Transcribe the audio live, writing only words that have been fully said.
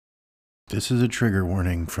This is a trigger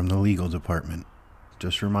warning from the legal department.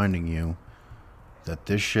 Just reminding you that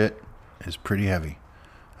this shit is pretty heavy.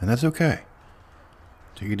 And that's okay.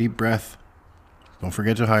 Take a deep breath. Don't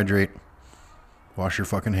forget to hydrate. Wash your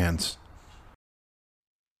fucking hands.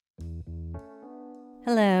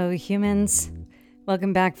 Hello, humans.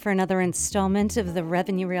 Welcome back for another installment of the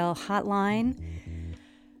Revenue Reel Hotline.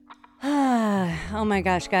 Oh my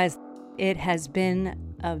gosh, guys. It has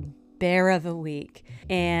been a bear of a week.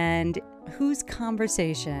 And whose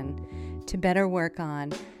conversation to better work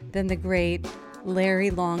on than the great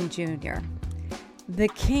Larry Long Jr., the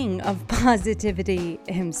king of positivity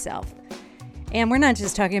himself. And we're not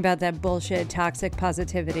just talking about that bullshit toxic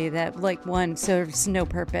positivity that, like, one, serves no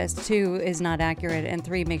purpose, two, is not accurate, and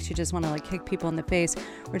three, makes you just want to, like, kick people in the face.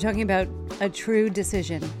 We're talking about a true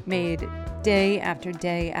decision made day after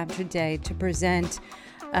day after day to present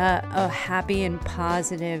a happy and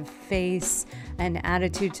positive face and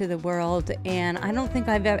attitude to the world. And I don't think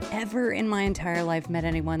I've ever in my entire life met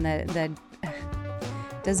anyone that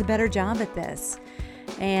does a better job at this.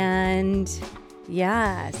 And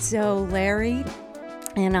yeah, so Larry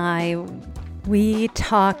and we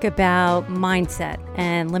talk about mindset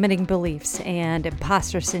and limiting beliefs and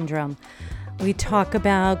imposter syndrome. We talk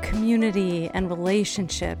about community and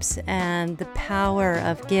relationships and the power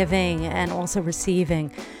of giving and also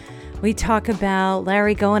receiving. We talk about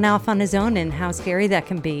Larry going off on his own and how scary that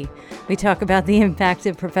can be. We talk about the impact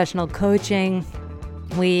of professional coaching.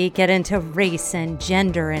 We get into race and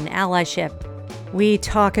gender and allyship. We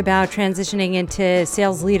talk about transitioning into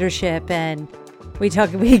sales leadership, and we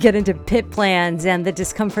get into pit plans and the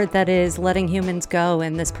discomfort that is letting humans go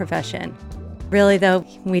in this profession. Really, though,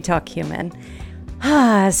 we talk human.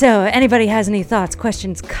 So anybody has any thoughts,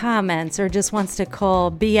 questions, comments, or just wants to call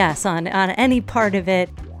BS on any part of it,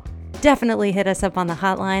 definitely hit us up on the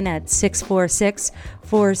hotline at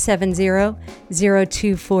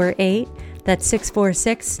 646-470-0248. That's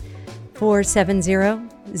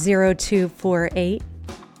 646-470-0248.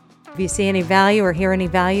 If you see any value or hear any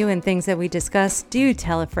value in things that we discuss, do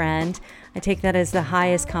tell a friend. I take that as the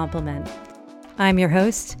highest compliment. I'm your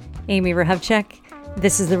host, Amy Rahovchek.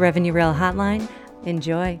 This is the Revenue Reel Hotline.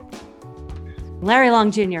 Enjoy. Larry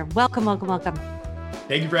Long Jr., welcome.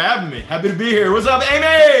 Thank you for having me. Happy to be here. What's up,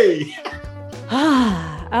 Amy?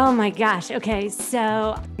 Oh my gosh. Okay,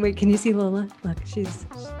 so wait, can you see Lola? Look, she's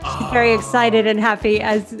very excited and happy.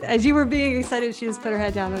 As you were being excited, she just put her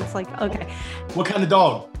head down and it's like, okay. What kind of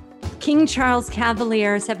dog? King Charles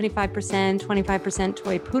Cavalier, 75%, 25%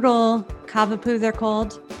 toy poodle, Cavapoo they're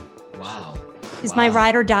called. Wow. He's my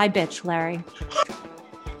ride or die bitch, Larry.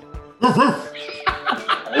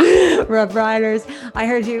 Rough Riders. I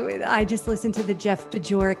heard you. I just listened to the Jeff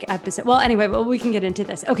Bajorek episode. Well, anyway, we can get into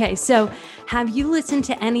this. Okay, so have you listened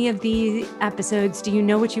to any of the episodes? Do you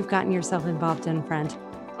know what you've gotten yourself involved in, friend?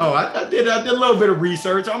 Oh, I did a little bit of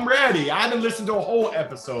research. I'm ready. I didn't listen to a whole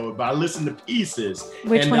episode, but I listened to pieces.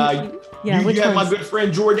 Which one? You had my good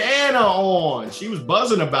friend Jordana on. She was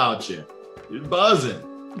buzzing about you. She was buzzing.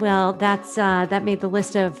 Well, that made the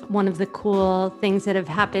list of one of the cool things that have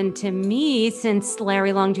happened to me since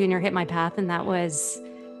Larry Long Jr. hit my path, and that was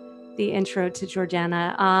the intro to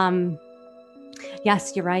Jordana.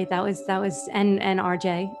 Yes, you're right. That was and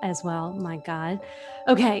RJ as well. My God.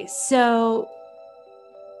 Okay, so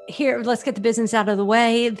here, let's get the business out of the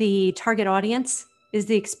way. The target audience is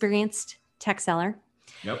the experienced tech seller.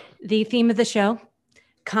 Yep. The theme of the show: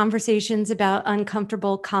 conversations about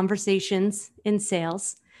uncomfortable conversations in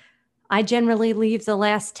sales. I generally leave the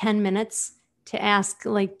last 10 minutes to ask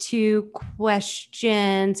like two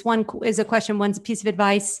questions. One is a question, one's a piece of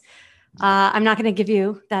advice. I'm not going to give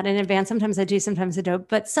you that in advance. Sometimes I do, sometimes I don't,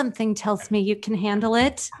 but something tells me you can handle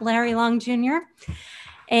it, Larry Long Jr.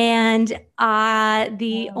 And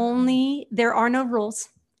there are no rules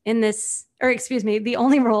in this, the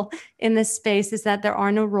only rule in this space is that there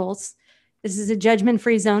are no rules. This is a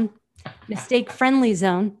judgment-free zone, mistake-friendly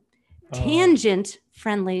zone,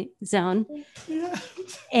 tangent-friendly zone.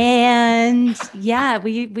 And yeah,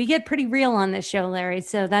 we get pretty real on this show, Larry.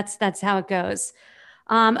 So that's how it goes.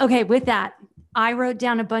 Okay, with that, I wrote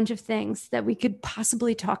down a bunch of things that we could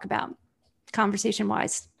possibly talk about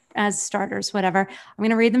conversation-wise as starters, whatever. I'm going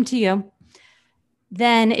to read them to you.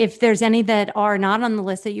 Then if there's any that are not on the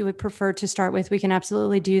list that you would prefer to start with, we can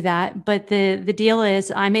absolutely do that. But the deal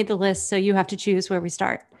is I made the list, so you have to choose where we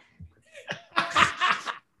start.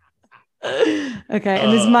 Okay.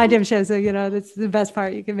 And this is my damn show. So, that's the best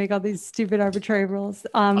part. You can make all these stupid arbitrary rules.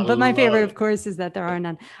 But my favorite, of course, is that there are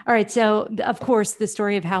none. All right. So, of course, the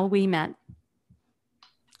story of how we met,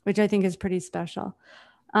 which I think is pretty special.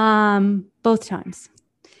 Both times.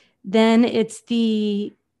 Then it's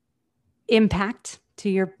impact to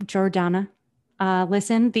your Jordana.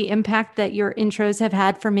 Listen, the impact that your intros have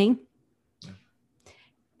had for me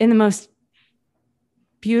in the most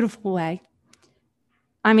beautiful way.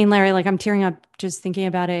 I mean, Larry, like I'm tearing up just thinking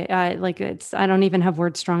about it. I don't even have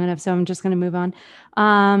words strong enough, so I'm just going to move on.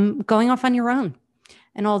 Going off on your own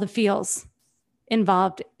and all the feels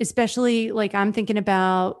involved, especially like I'm thinking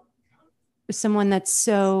about someone that's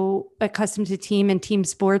so accustomed to team and team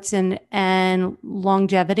sports and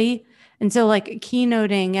longevity. And so like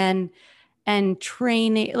keynoting and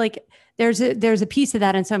training, like there's a piece of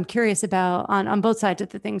that. And so I'm curious about on both sides of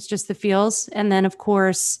the things, just the feels. And then of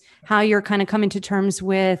course, how you're kind of coming to terms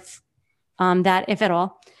with that, if at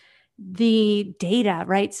all, the data,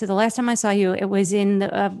 right? So the last time I saw you, it was in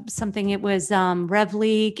it was Rev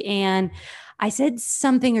League, and I said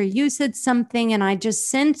something or you said something, and I just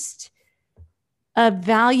sensed a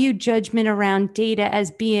value judgment around data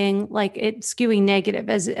as being like it skewing negative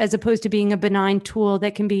as opposed to being a benign tool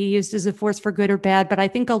that can be used as a force for good or bad. But I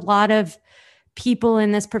think a lot of people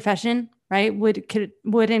in this profession, right, would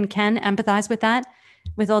and can empathize with that,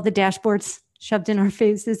 with all the dashboards shoved in our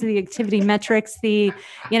faces, the activity metrics,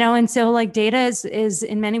 and so like data is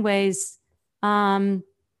in many ways,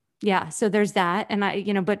 yeah. So there's that.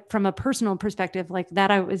 And but from a personal perspective, like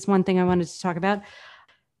that is one thing I wanted to talk about.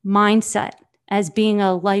 Mindset as being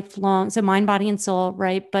a lifelong, so mind, body, and soul,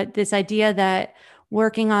 right? But this idea that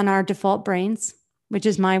working on our default brains, which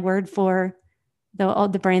is my word for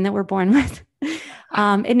the brain that we're born with,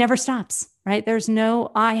 it never stops, right? There's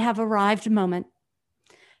no I have arrived moment.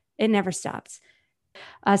 It never stops.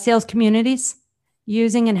 Sales communities,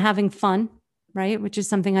 using and having fun, right? Which is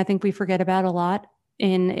something I think we forget about a lot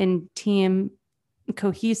in team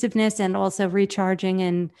cohesiveness and also recharging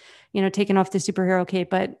and, taking off the superhero cape,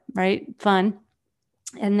 but right, fun.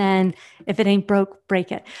 And then if it ain't broke,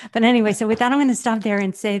 break it. But anyway, so with that, I'm going to stop there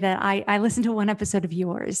and say that I listened to one episode of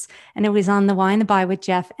yours, and it was on the Why and the Buy with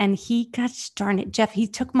Jeff. And gosh darn it, Jeff, he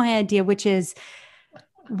took my idea, which is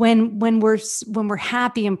when we're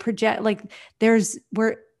happy and project, like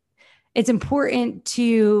it's important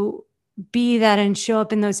to be that and show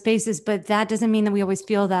up in those spaces, but that doesn't mean that we always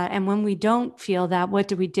feel that. And when we don't feel that, what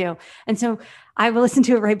do we do? And so I listened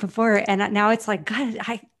to it right before, and now it's like, God,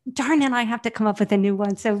 darn it, I have to come up with a new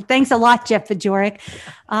one. So thanks a lot, Jeff Bajorek.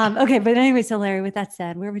 Okay, but anyway, so Larry, with that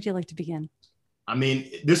said, where would you like to begin? I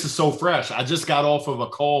mean, this is so fresh. I just got off of a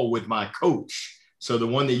call with my coach. So the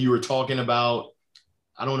one that you were talking about,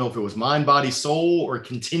 I don't know if it was mind, body, soul, or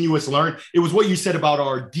continuous learn. It was what you said about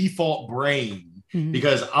our default brain,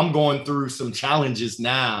 because I'm going through some challenges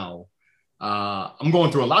now. I'm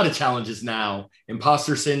going through a lot of challenges now.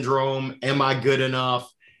 Imposter syndrome. Am I good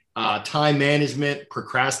enough? Time management,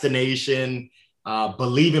 procrastination,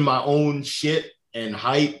 believing my own shit and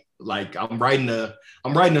hype. Like I'm writing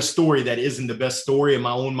a story that isn't the best story in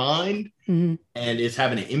my own mind, and it's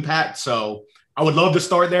having an impact. So I would love to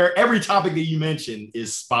start there. Every topic that you mentioned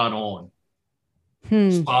is spot on.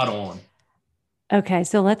 Spot on. Okay,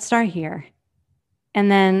 so let's start here, and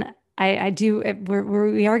then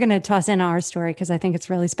we are going to toss in our story because I think it's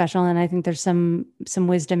really special, and I think there's some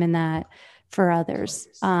wisdom in that for others,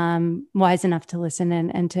 wise enough to listen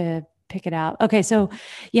and to pick it out. Okay, so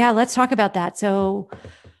yeah, let's talk about that. So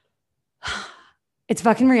it's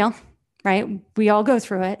fucking real, right? We all go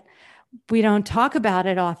through it. We don't talk about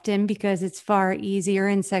it often because it's far easier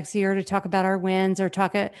and sexier to talk about our wins or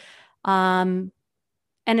and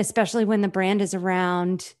especially when the brand is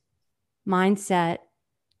around mindset,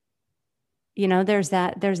 there's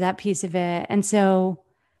that piece of it. And so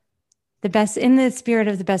the best, in the spirit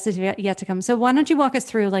of the best is yet to come. So why don't you walk us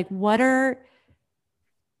through, like,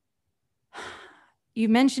 you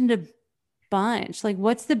mentioned a bunch, like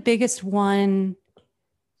what's the biggest one?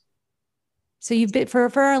 So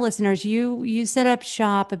for our listeners, you set up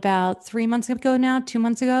shop about 3 months ago now, 2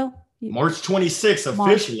 months ago? March 26th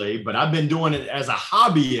officially, but I've been doing it as a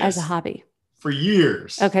hobby for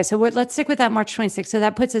years. Okay. So let's stick with that March 26th. So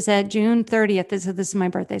that puts us at June 30th. This is my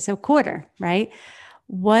birthday. So quarter, right?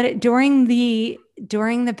 What during the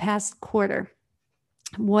past quarter,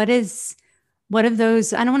 what have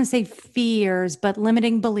those, I don't want to say fears, but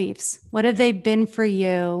limiting beliefs, what have they been for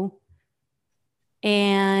you?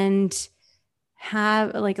 And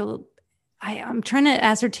I'm trying to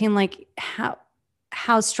ascertain like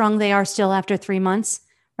how strong they are still after 3 months,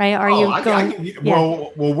 right?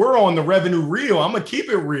 Well, we're on the revenue reel. I'm gonna keep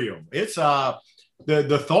it real. It's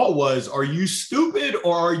the thought was, are you stupid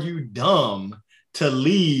or are you dumb to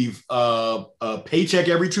leave a paycheck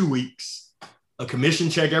every 2 weeks, a commission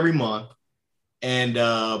check every month, and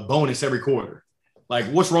bonus every quarter? Like,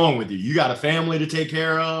 what's wrong with you? You got a family to take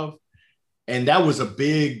care of. And that was a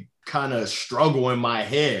big kind of struggle in my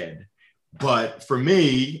head. But for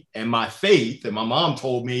me and my faith, and my mom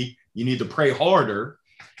told me, you need to pray harder.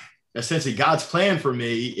 Essentially, God's plan for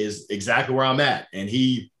me is exactly where I'm at. And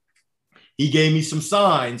he gave me some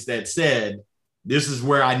signs that said, this is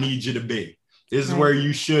where I need you to be. This is where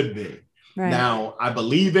you should be. Right. Now, I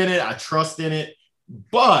believe in it. I trust in it.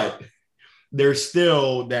 But there's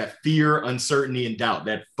still that fear, uncertainty, and doubt,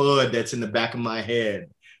 that FUD that's in the back of my head.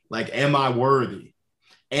 Like, am I worthy?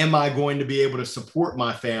 Am I going to be able to support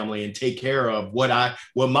my family and take care of what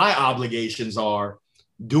my obligations are,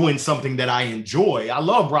 doing something that I enjoy? I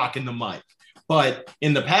love rocking the mic, but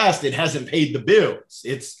in the past, it hasn't paid the bills.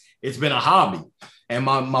 It's been a hobby. And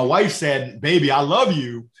my wife said, baby, I love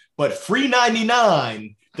you, but free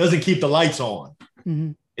 99 doesn't keep the lights on.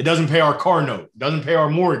 Mm-hmm. It doesn't pay our car note, doesn't pay our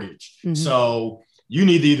mortgage. Mm-hmm. So you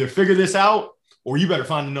need to either figure this out or you better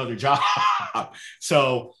find another job.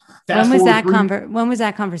 So when was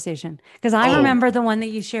that conversation? Because I remember the one that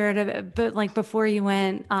you shared, but like before you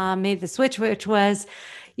made the switch, which was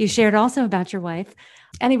you shared also about your wife.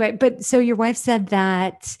 Anyway, but so your wife said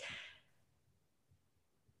that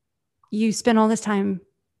you spent all this time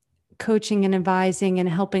coaching and advising and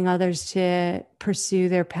helping others to pursue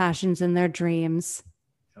their passions and their dreams.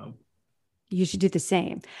 Yep. You should do the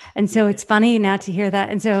same. And so it's funny now to hear that.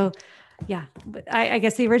 And so, yeah, I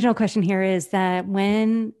guess the original question here is that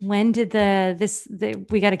when did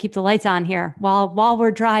we got to keep the lights on here while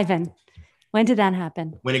we're driving? When did that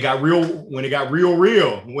happen? When it got real, when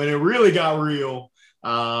it really got real,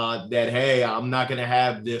 that, hey, I'm not going to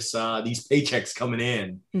have these paychecks coming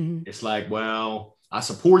in. Mm-hmm. It's like, well, I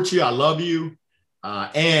support you. I love you.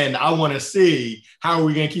 And I want to see, how are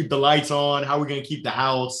we going to keep the lights on? How are we going to keep the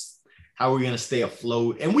house? How are we going to stay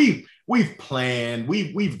afloat? And we've planned,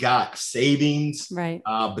 we've got savings, right?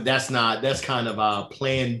 But that's kind of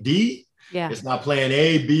plan D. Yeah. It's not plan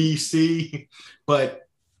A, B, C. But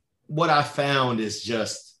what I found is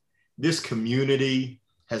just this community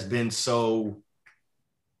has been so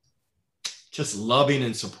just loving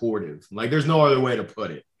and supportive. Like, there's no other way to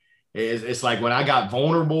put it. It's like when I got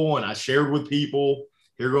vulnerable and I shared with people,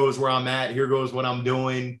 here goes where I'm at, here goes what I'm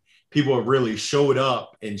doing. People have really showed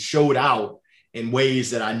up and showed out in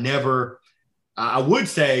ways that I would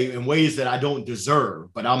say in ways that I don't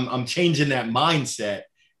deserve, but I'm changing that mindset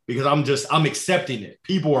because I'm accepting it.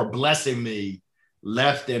 People are blessing me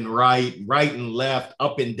left and right and left,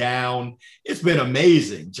 up and down. It's been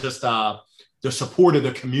amazing. Just the support of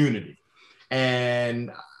the community.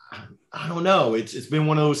 And I don't know, it's been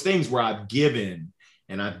one of those things where I've given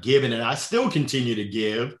and I still continue to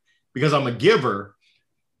give because I'm a giver.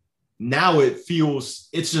 Now it's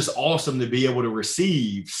just awesome to be able to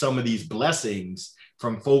receive some of these blessings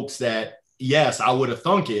from folks that, yes, I would have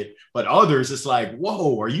thunk it, but others, it's like,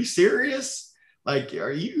 whoa, are you serious? Like,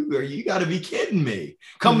 are you got to be kidding me?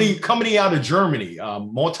 Company out of Germany,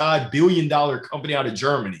 multi-billion-dollar company out of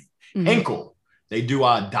Germany, mm-hmm. Henkel. They do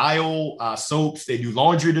Dial soaps. They do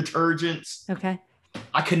laundry detergents. Okay.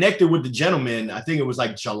 I connected with the gentleman. I think it was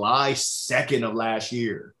like July 2nd of last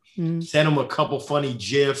year. Mm. Sent him a couple funny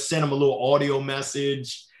GIFs, sent him a little audio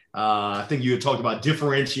message. I think you had talked about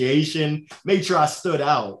differentiation, made sure I stood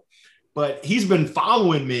out. But he's been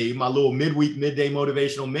following me, my little midday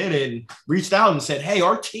motivational minute, and reached out and said, hey,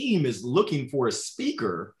 our team is looking for a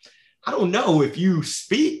speaker. I don't know if you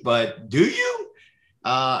speak, but do you?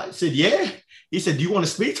 I said, yeah. He said, do you want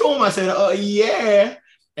to speak to him? I said, yeah.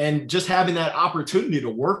 And just having that opportunity to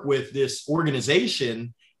work with this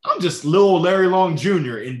organization, I'm just little Larry Long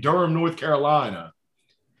Jr. in Durham, North Carolina.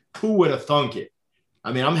 Who would have thunk it?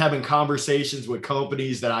 I mean, I'm having conversations with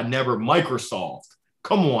companies that I never, Microsoft.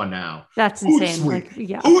 Come on now. That's insane.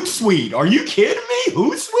 Hootsuite. Are you kidding me?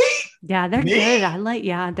 Hootsuite? Yeah, they're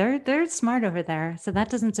good. They're smart over there. So that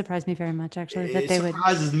doesn't surprise me very much, actually. That it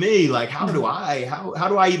surprises me. Like, how do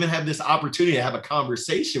I even have this opportunity to have a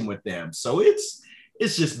conversation with them? So it's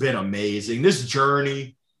just been amazing. This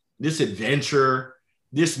journey, this adventure,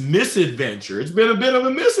 this misadventure. It's been a bit of a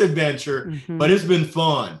misadventure, mm-hmm. but it's been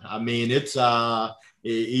fun. I mean, it's either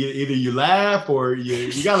you laugh or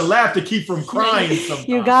you got to laugh to keep from crying sometimes.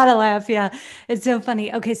 You got to laugh. Yeah. It's so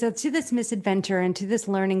funny. Okay. So to this misadventure and to this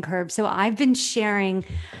learning curve. So I've been sharing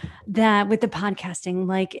that with the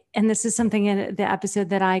podcasting, and this is something in the episode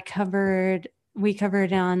that we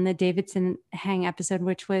covered on the Davidson Hang episode,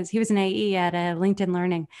 which was, he was an AE at a LinkedIn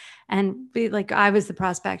Learning, and I was the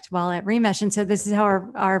prospect while at Remesh. And so this is how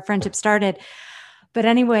our friendship started. But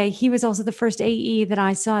anyway, he was also the first AE that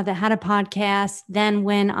I saw that had a podcast. Then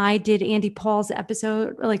when I did Andy Paul's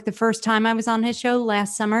episode, the first time I was on his show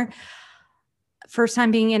last summer, first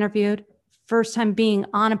time being interviewed, first time being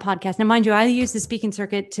on a podcast. Now, mind you, I use the speaking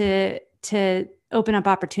circuit to open up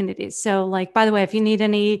opportunities. So like, by the way, if you need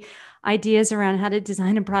any ideas around how to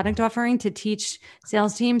design a product offering to teach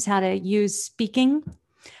sales teams how to use speaking,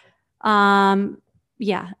 or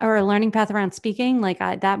a learning path around speaking, like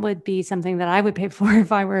that would be something that I would pay for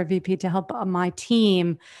if I were a VP to help my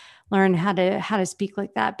team learn how to speak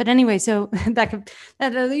like that. But anyway, so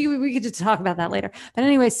we could just talk about that later. But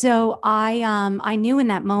anyway, so I knew in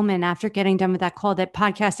that moment after getting done with that call that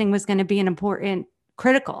podcasting was going to be an important,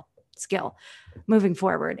 critical skill moving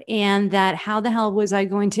forward, and that how the hell was I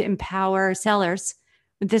going to empower sellers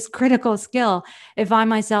with this critical skill if I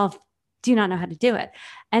myself do not know how to do it?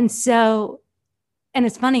 And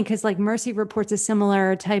it's funny because like Mercy reports a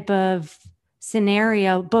similar type of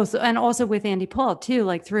scenario, both, and also with Andy Paul too,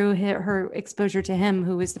 like through her exposure to him,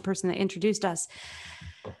 who was the person that introduced us.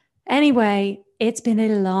 Anyway, it's been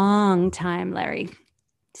a long time, Larry,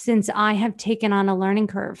 since I have taken on a learning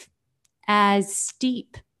curve as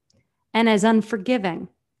steep and as unforgiving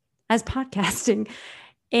as podcasting.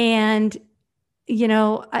 And,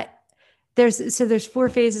 there's 4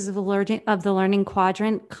 phases of the learning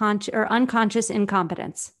quadrant: unconscious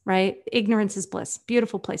incompetence, right? Ignorance is bliss.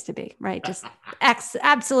 Beautiful place to be, right? Just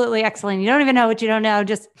absolutely excellent. You don't even know what you don't know.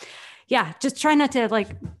 Just try not to like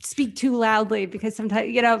speak too loudly because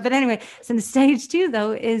sometimes, but anyway, so the stage 2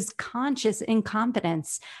 though is conscious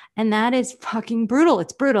incompetence. And that is fucking brutal.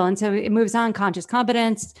 It's brutal. And so it moves on: conscious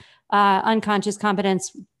competence, unconscious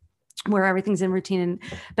competence, where everything's in routine.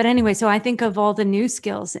 But anyway, so I think of all the new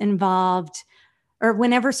skills involved, or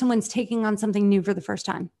whenever someone's taking on something new for the first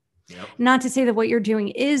time. Yep. Not to say that what you're doing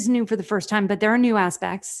is new for the first time, but there are new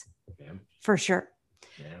aspects for sure.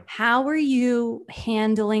 Yeah. How are you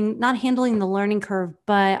not handling the learning curve,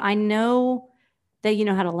 but I know that you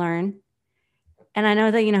know how to learn, and I know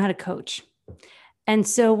that you know how to coach. And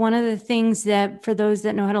so one of the things that for those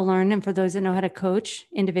that know how to learn and for those that know how to coach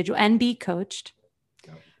individual and be coached,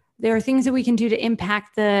 there are things that we can do to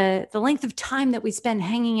impact the length of time that we spend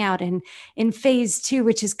hanging out in phase 2,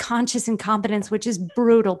 which is conscious incompetence, which is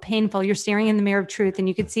brutal, painful. You're staring in the mirror of truth and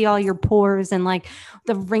you can see all your pores and like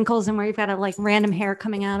the wrinkles and where you've got a like random hair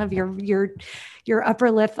coming out of your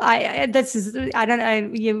upper lip.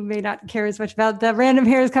 You may not care as much about the random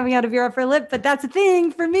hairs coming out of your upper lip, but that's a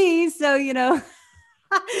thing for me. So,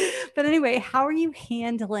 but anyway, how are you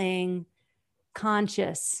handling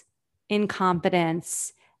conscious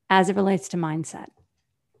incompetence as it relates to mindset?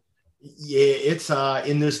 Yeah, it's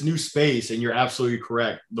in this new space, and you're absolutely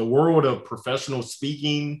correct. The world of professional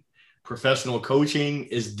speaking, professional coaching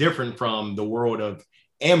is different from the world of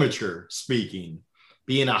amateur speaking,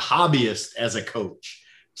 being a hobbyist as a coach.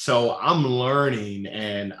 So I'm learning,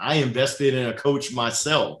 and I invested in a coach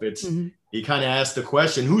myself. You kind of ask the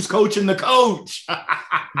question, who's coaching the coach?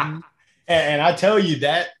 And I tell you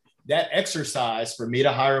that exercise for me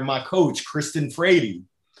to hire my coach, Kristen Frady,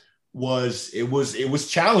 was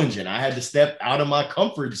challenging. I had to step out of my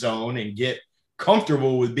comfort zone and get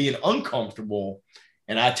comfortable with being uncomfortable.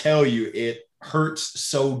 And I tell you, it hurts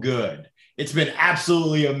so good. It's been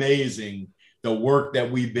absolutely amazing, the work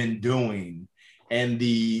that we've been doing and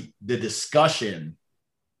the discussion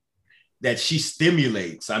that she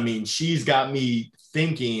stimulates. I mean, she's got me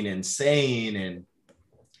thinking and saying and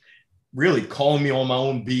really calling me on my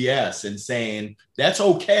own BS and saying, that's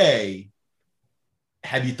okay.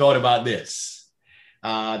 Have you thought about this?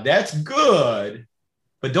 That's good,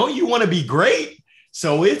 but don't you want to be great?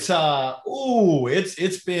 So it's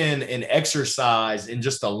been an exercise in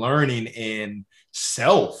just a learning in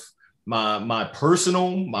self, my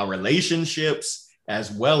personal, my relationships,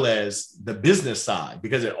 as well as the business side,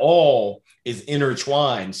 because it all is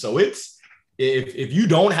intertwined. So if you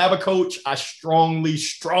don't have a coach, I strongly,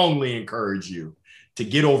 strongly encourage you to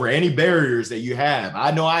get over any barriers that you have. I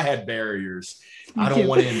know I had barriers. I don't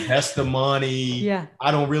want to invest the money. Yeah.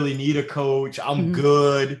 I don't really need a coach. I'm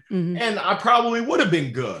good. Mm-hmm. And I probably would have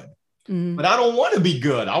been good, but I don't want to be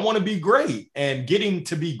good. I want to be great. And getting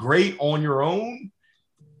to be great on your own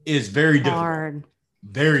is very difficult.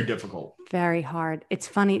 Very difficult. Very hard. It's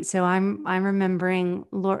funny. So I'm remembering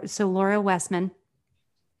Laura Westman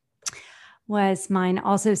was mine,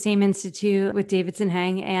 also same institute with Davidson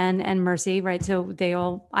Hang and Mercy, right? So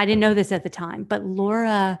I didn't know this at the time, but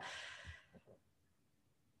Laura,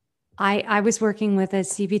 I was working with a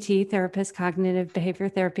CBT therapist, cognitive behavior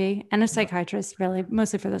therapy, and a psychiatrist, really,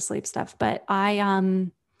 mostly for the sleep stuff. But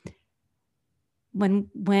when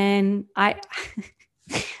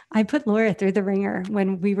I put Laura through the ringer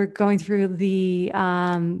when we were going through the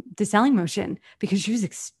selling motion, because she was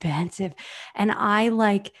expensive. And I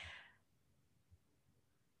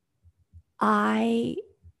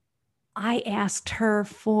I asked her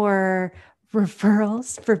for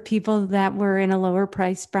referrals for people that were in a lower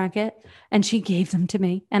price bracket, and she gave them to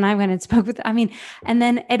me. And I went and spoke with, I mean, and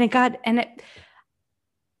then, and it got, and it,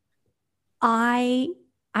 I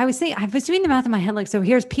was saying, I was doing the math in my head. Like, so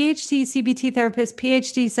here's PhD CBT therapist,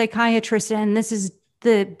 PhD psychiatrist, and this is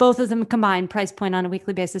the, both of them combined price point on a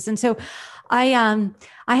weekly basis. And so I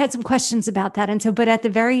had some questions about that. And so, but at the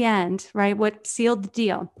very end, right, what sealed the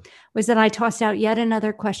deal was that I tossed out yet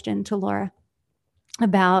another question to Laura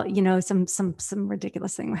about, some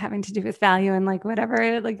ridiculous thing having to do with value and like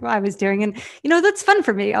whatever like I was doing. And that's fun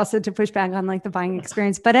for me also to push back on like the buying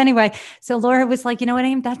experience. But anyway, so Laura was like, you know what,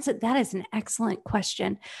 Aim, that is an excellent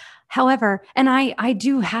question. However, and I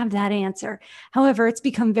do have that answer. However, it's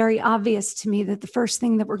become very obvious to me that the first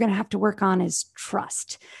thing that we're going to have to work on is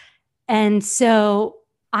trust. And so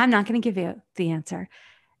I'm not going to give you the answer.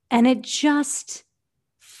 And it just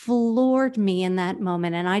floored me in that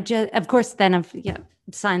moment. And I just, of course, then I've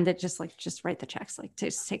signed that, just write the checks, like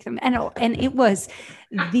just take them. And it was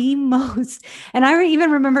the most, and I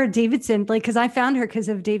even remember Davidson, like, cause I found her because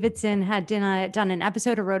of Davidson had done an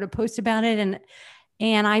episode or wrote a post about it.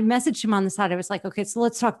 And I messaged him on the side. I was like, okay, so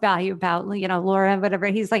let's talk value about, Laura, whatever.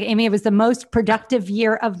 He's like, Amy, it was the most productive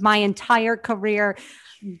year of my entire career.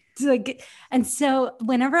 And so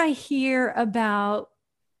whenever I hear about,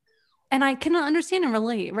 and I can understand and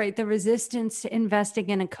relate, right, the resistance to investing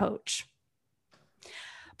in a coach.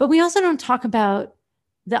 But we also don't talk about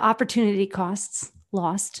the opportunity costs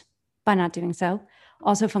lost by not doing so,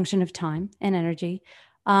 also a function of time and energy.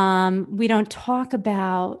 We don't talk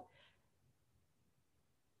about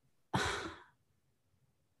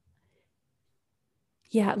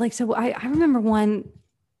so I remember one,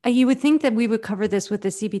 you would think that we would cover this with the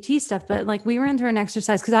CBT stuff, but like we ran through an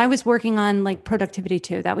exercise because I was working on like productivity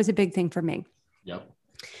too. That was a big thing for me. Yep.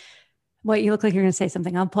 What, you look like you're going to say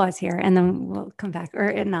something. I'll pause here and then we'll come back,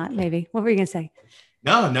 or not maybe. What were you going to say?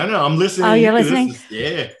 No. I'm listening. Oh, you're listening?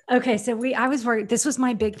 Yeah. Okay. So I was worried. This was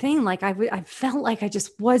my big thing. Like I felt like I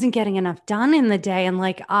just wasn't getting enough done in the day. And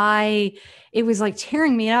like it was like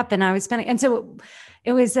tearing me up, and I was spending, and so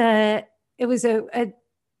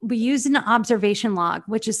we used an observation log,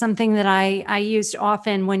 which is something that I used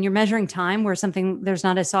often when you're measuring time, where there's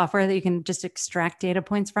not a software that you can just extract data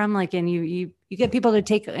points from, like, and you get people to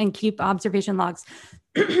take and keep observation logs.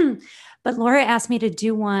 But Laura asked me to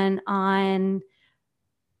do one on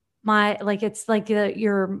my, like, it's like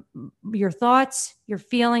your thoughts, your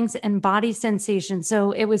feelings, and body sensations.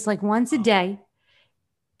 So it was like once a day,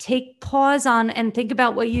 pause on and think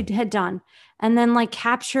about what you had done, and then like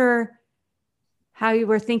capture how you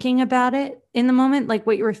were thinking about it in the moment, like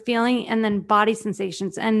what you were feeling, and then body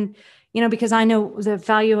sensations. And, because I know the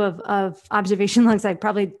value of observation logs, I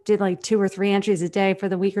probably did like 2 or 3 entries a day for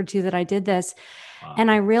the week or 2 that I did this. Wow.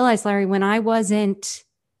 And I realized, Larry, when I wasn't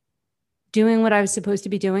doing what I was supposed to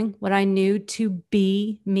be doing, what I knew to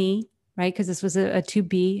be me, right? Because this was a to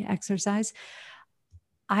be exercise.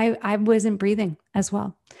 I wasn't breathing as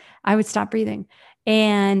well. I would stop breathing.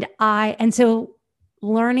 And so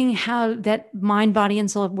learning how that mind, body, and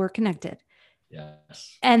soul were connected.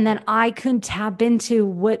 Yes. And then I could tap into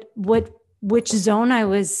which zone I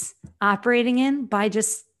was operating in by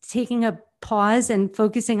just taking a pause and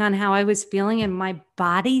focusing on how I was feeling and my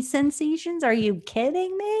body sensations. Are you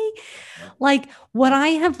kidding me? Yeah. Like what I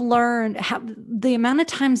have learned, the amount of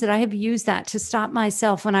times that I have used that to stop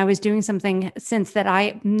myself when I was doing something since that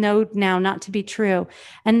I know now not to be true.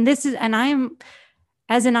 And I'm,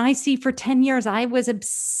 as an IC for 10 years, I was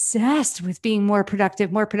obsessed with being more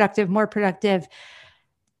productive.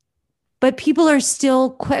 But people are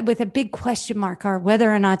still with a big question mark on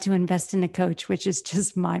whether or not to invest in a coach, which is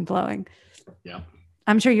just mind blowing. Yeah.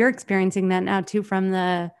 I'm sure you're experiencing that now too from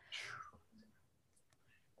the.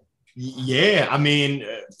 Yeah. I mean,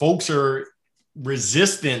 folks are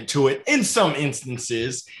resistant to it in some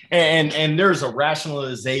instances. And there's a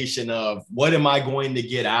rationalization of what am I going to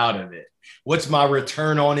get out of it? What's my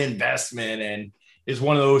return on investment? And it's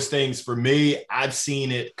one of those things for me. I've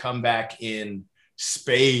seen it come back in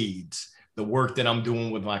spades. The work that I'm doing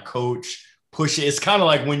with my coach, push it. It's kind of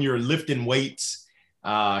like when you're lifting weights.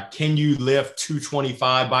 Can you lift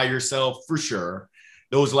 225 by yourself? For sure.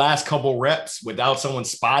 Those last couple reps without someone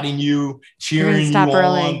spotting you, cheering you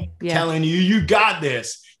on, telling you, you got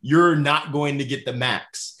this, you're not going to get the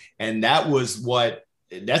max. And that's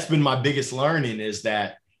been my biggest learning, is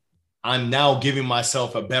that I'm now giving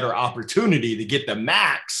myself a better opportunity to get the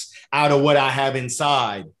max out of what I have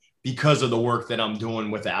inside because of the work that I'm doing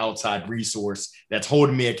with the outside resource that's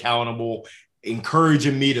holding me accountable,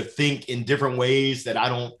 encouraging me to think in different ways that I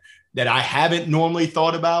don't that I haven't normally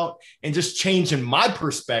thought about, and just changing my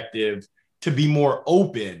perspective to be more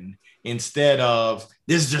open instead of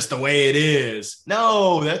this is just the way it is.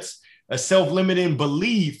 No, that's a self-limiting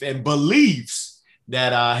belief and beliefs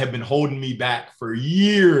that have been holding me back for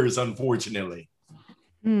years, unfortunately.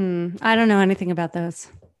 I don't know anything about those.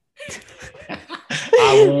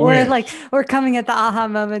 We're coming at the aha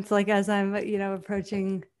moments, like as I'm,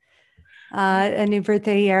 approaching a new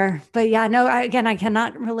birthday year. But yeah, no, I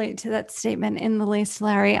cannot relate to that statement in the least,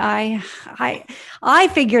 Larry. I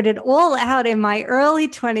figured it all out in my early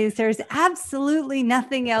 20s. There's absolutely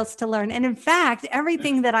nothing else to learn. And in fact,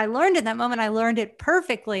 everything that I learned in that moment, I learned it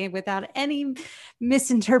perfectly without any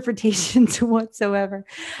misinterpretations whatsoever.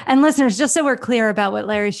 And listeners, just so we're clear about what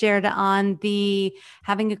Larry shared on the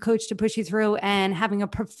having a coach to push you through and having a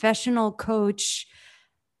professional coach,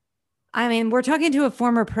 I mean, we're talking to a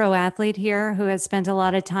former pro athlete here who has spent a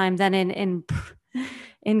lot of time then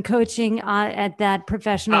in coaching at that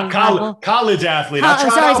professional level. College athlete. I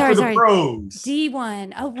tried out for the pros.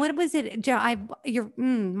 D1. Oh, what was it?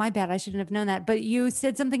 My bad. I shouldn't have known that. But you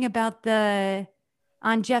said something about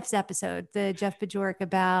on Jeff's episode, the Jeff Bajorek,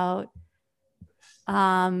 about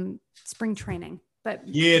spring training. But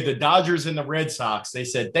yeah, the Dodgers and the Red Sox, they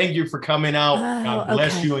said, thank you for coming out. God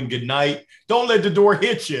bless you and good night. Don't let the door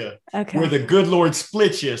hit you where the good Lord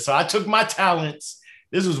split you. So I took my talents.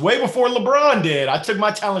 This was way before LeBron did. I took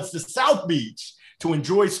my talents to South Beach to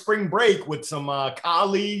enjoy spring break with some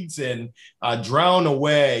colleagues and drown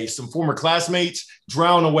away, some former classmates,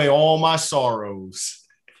 drown away all my sorrows.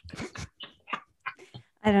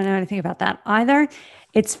 I don't know anything about that either.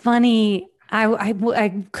 It's funny.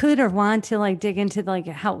 I could or want to dig into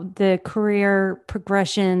how the career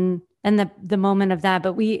progression and the moment of that.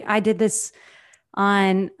 But I did this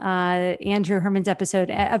on Andrew Herman's episode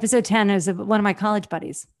 10. Is one of my college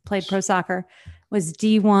buddies, played pro soccer, was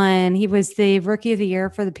D1. He was the rookie of the year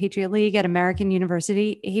for the Patriot League at American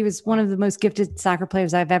University. He was one of the most gifted soccer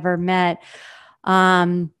players I've ever met.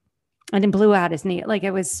 And then blew out his knee.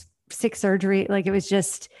 It was sick surgery. It was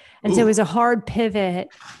just, and so it was a hard pivot.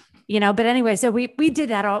 But anyway, so we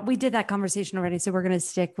did that. We did that conversation already. So we're going to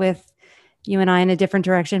stick with you and I in a different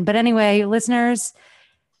direction. But anyway, listeners,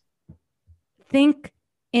 think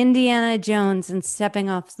Indiana Jones and stepping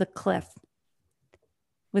off the cliff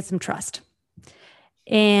with some trust.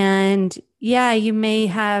 And yeah, you may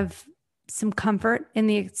have some comfort in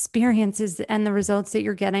the experiences and the results that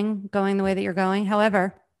you're getting going the way that you're going.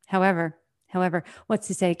 However, what's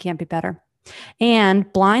to say it can't be better?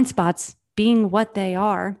 And blind spots being what they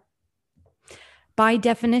are, by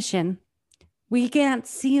definition, we can't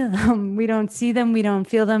see them. We don't see them. We don't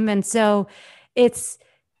feel them. And so to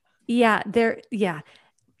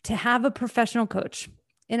have a professional coach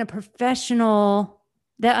in a professional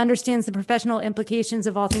that understands the professional implications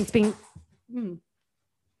of all things being,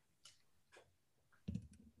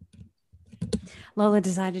 Lola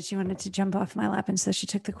decided she wanted to jump off my lap, and so she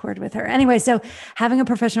took the cord with her. Anyway, so having a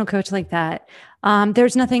professional coach like that,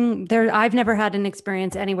 there's nothing there. I've never had an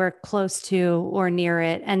experience anywhere close to or near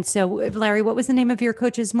it. And so, Larry, what was the name of your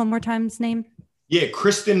coach's one more time's name? Yeah,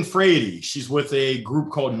 Kristen Frady. She's with a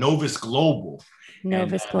group called Novus Global.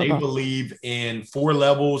 Novus Global. They believe in 4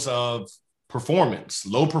 levels of performance: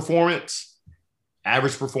 low performance,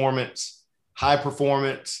 average performance, high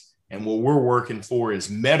performance, and what we're working for is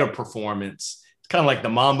meta performance. Kind of like the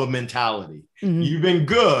Mamba mentality. Mm-hmm. You've been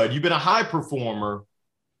good. You've been a high performer.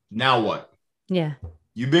 Now what? Yeah.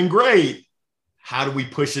 You've been great. How do we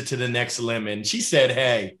push it to the next limit? And she said,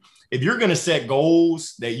 hey, if you're going to set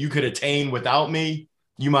goals that you could attain without me,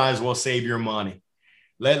 you might as well save your money.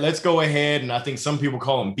 Let's go ahead. And I think some people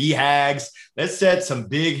call them BHAGs. Let's set some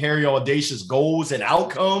big, hairy, audacious goals and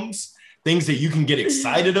outcomes, things that you can get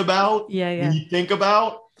excited about when you think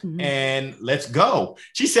about. Mm-hmm. And let's go.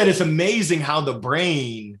 She said, it's amazing how the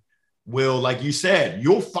brain will, like you said,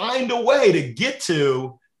 you'll find a way to get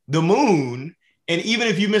to the moon. And even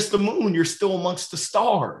if you miss the moon, you're still amongst the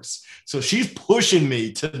stars. So she's pushing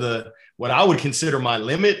me to what I would consider my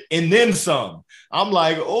limit and then some. I'm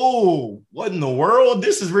like, oh, what in the world?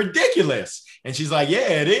 This is ridiculous. And she's like, yeah,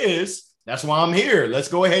 it is. That's why I'm here. Let's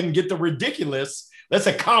go ahead and get the ridiculous. Let's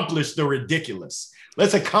accomplish the ridiculous.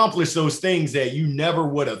 Let's accomplish those things that you never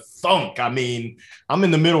would have thunk. I mean, I'm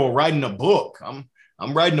in the middle of writing a book.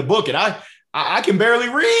 I'm writing a book, and I can barely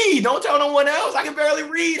read. Don't tell no one else. I can barely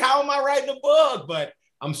read. How am I writing a book? But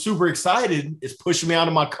I'm super excited. It's pushing me out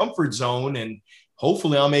of my comfort zone, and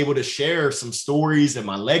hopefully I'm able to share some stories and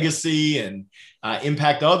my legacy and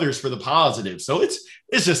impact others for the positive. So it's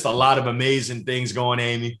just a lot of amazing things going,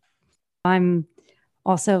 Amy. I'm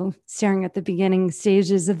also staring at the beginning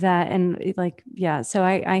stages of that. And like, yeah, so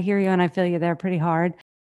I hear you and I feel you there pretty hard.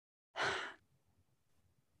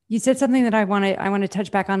 You said something that I want to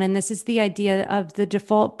touch back on, and this is the idea of the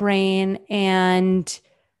default brain and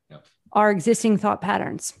Yep. our existing thought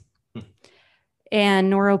patterns and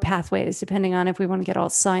neural pathways, depending on if we want to get all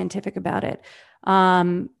scientific about it.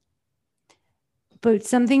 But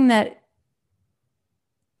something that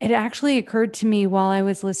it actually occurred to me while I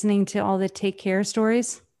was listening to all the take care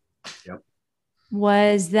stories Yep.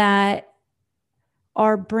 was that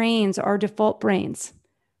our brains, our default brains,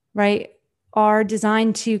 right, are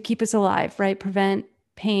designed to keep us alive, right? Prevent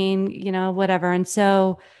pain, whatever. And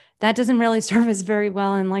so that doesn't really serve us very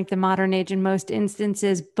well in like the modern age in most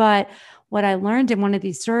instances. But what I learned in one of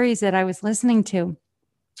these stories that I was listening to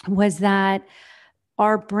was that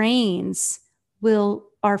our brains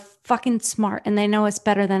are fucking smart and they know us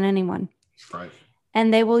better than anyone. Right.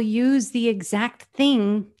 And they will use the exact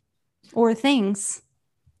thing or things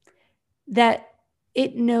that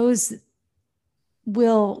it knows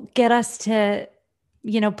will get us to,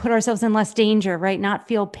 put ourselves in less danger, right? Not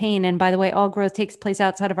feel pain. And by the way, all growth takes place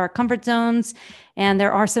outside of our comfort zones. And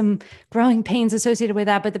there are some growing pains associated with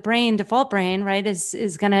that. But the brain, default brain, right,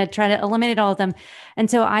 is going to try to eliminate all of them. And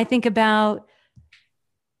so I think about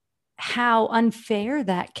how unfair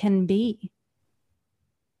that can be.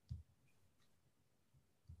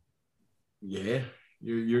 Yeah,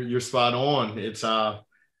 you're spot on. It's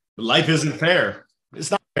life isn't fair. It's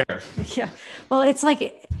not fair. Yeah. Well, it's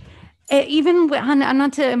like even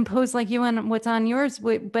not to impose like you and what's on yours,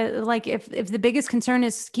 but like if the biggest concern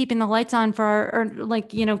is keeping the lights on or like,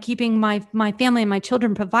 keeping my family and my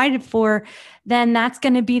children provided for, then that's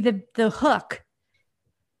going to be the hook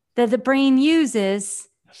that the brain uses.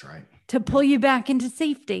 That's right. To pull you back into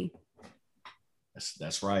safety.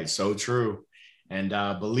 That's right. So true. And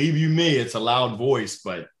believe you me, it's a loud voice,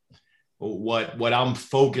 but what I'm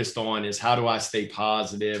focused on is how do I stay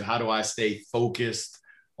positive? How do I stay focused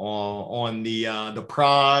on the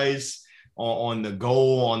prize, on the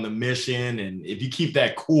goal, on the mission? And if you keep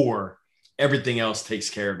that core, everything else takes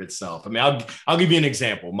care of itself. I mean, I'll give you an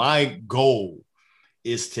example. My goal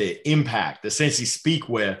is to impact, essentially speak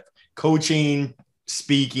with, coaching,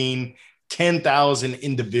 speaking 10,000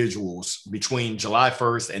 individuals between July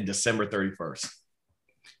 1st and December 31st.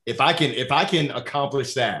 If I can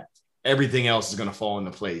accomplish that, everything else is going to fall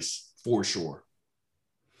into place for sure.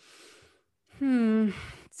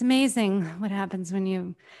 It's amazing what happens when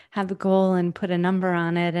you have a goal and put a number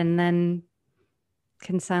on it and then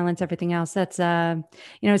can silence everything else. That's,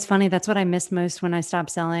 it's funny. That's what I missed most when I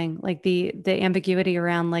stopped selling, like the ambiguity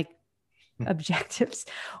around like objectives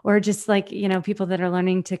or just like, people that are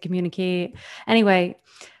learning to communicate. Anyway,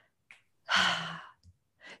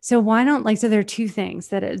 so why don't so there are two things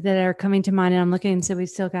that are coming to mind and I'm looking, so we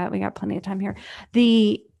got plenty of time here.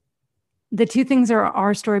 The two things are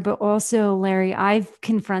our story, but also Larry, I've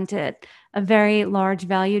confronted a very large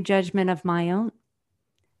value judgment of my own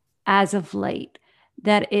as of late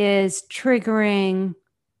that is triggering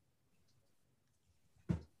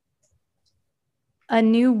a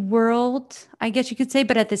new world, I guess you could say,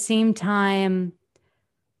 but at the same time,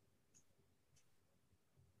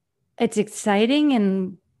 it's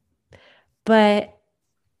exciting but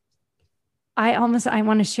I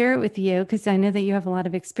want to share it with you because I know that you have a lot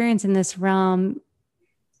of experience in this realm,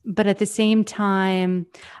 but at the same time,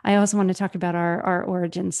 I also want to talk about our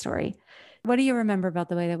origin story. What do you remember about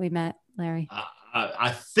the way that we met, Larry? I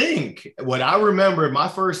think what I remember my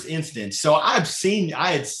first instance. So I had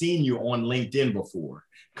seen you on LinkedIn before,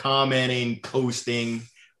 commenting, posting,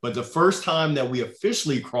 but the first time that we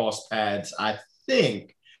officially crossed paths, I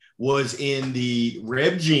think, was in the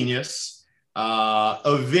Rev Genius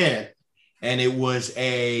event, and it was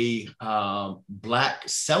a Black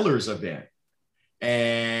sellers event.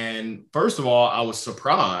 And first of all, I was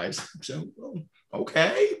surprised. So,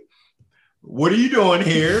 okay, what are you doing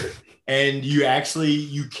here? And you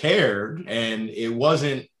cared, and it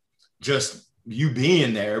wasn't just you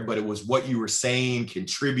being there, but it was what you were saying,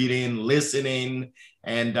 contributing, listening.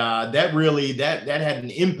 And that had an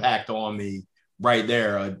impact on me right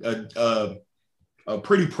there, a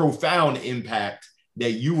pretty profound impact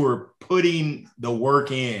that you were putting the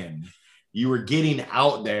work in. You were getting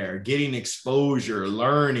out there, getting exposure,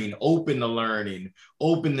 learning, open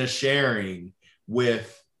to sharing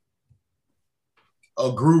with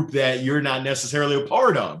a group that you're not necessarily a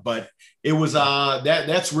part of. But it was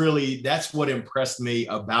that's what impressed me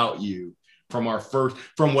about you from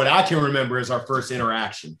what I can remember as our first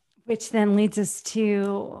interaction. Which then leads us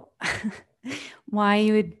to why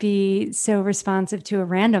you would be so responsive to a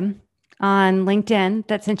random on LinkedIn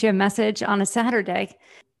that sent you a message on a Saturday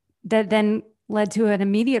that then led to an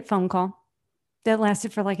immediate phone call that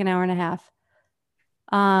lasted for like an hour and a half.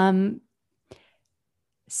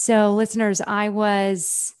 So listeners, I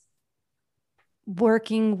was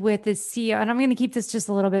working with the CEO, and I'm going to keep this just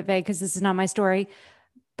a little bit vague because this is not my story,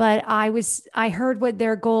 but I heard what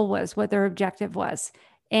their goal was, what their objective was,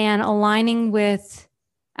 and aligning with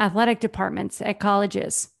athletic departments at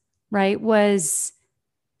colleges, right, was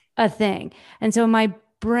a thing. And so my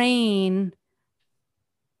brain,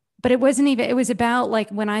 but it was about like,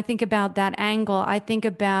 when I think about that angle, I think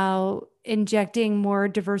about injecting more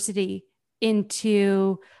diversity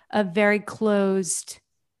into a very closed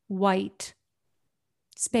white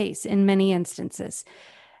space in many instances.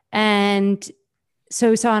 And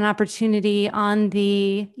so saw an opportunity on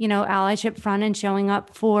the, allyship front and showing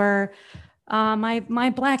up for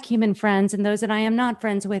my Black human friends and those that I am not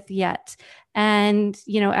friends with yet. And,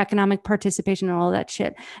 economic participation and all that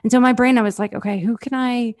shit. And so my brain, I was like, okay, who can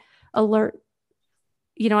I alert?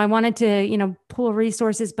 I wanted to, pull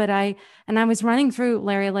resources, but I was running through,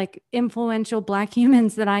 Larry, like influential Black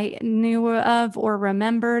humans that I knew of or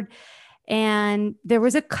remembered. And there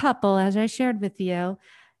was a couple, as I shared with you.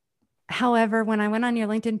 However, when I went on your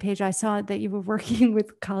LinkedIn page, I saw that you were working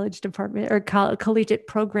with college department or collegiate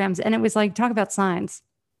programs. And it was like, talk about signs.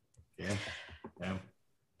 Yeah.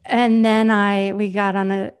 And then we got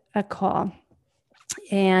on a call,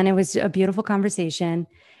 and it was a beautiful conversation.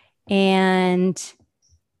 And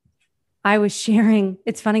I was sharing,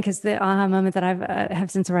 it's funny because the aha moment that I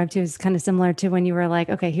have since arrived to is kind of similar to when you were like,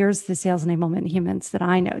 okay, here's the sales enablement humans that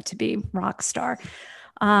I know to be rock star.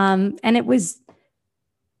 And it was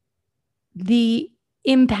the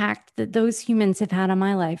impact that those humans have had on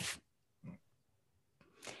my life.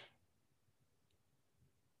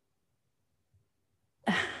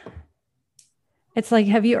 It's like,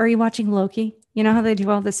 are you watching Loki? You know how they do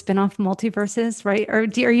all the spin-off multiverses, right? Or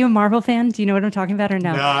are you a Marvel fan? Do you know what I'm talking about or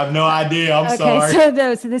no? No, I have no idea. I'm sorry.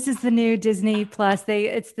 So this is the new Disney Plus.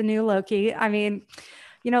 It's the new Loki. I mean,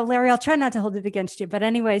 Larry, I'll try not to hold it against you. But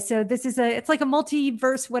anyway, so it's like a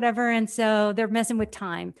multiverse, whatever. And so they're messing with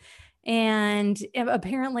time. And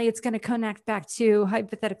apparently it's going to connect back to,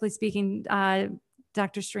 hypothetically speaking,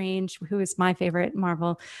 Doctor Strange, who is my favorite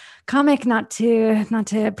Marvel comic, not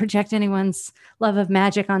to project anyone's love of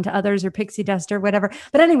magic onto others or pixie dust or whatever.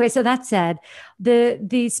 But anyway, so that said,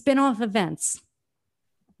 the spin-off events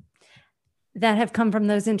that have come from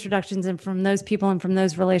those introductions and from those people and from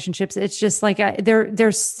those relationships, it's just like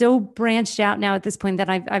they're so branched out now at this point that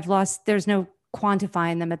I've lost, there's no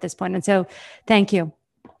quantifying them at this point. And so thank you.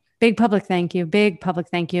 Big public thank you.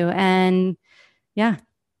 And yeah,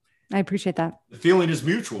 I appreciate that. The feeling is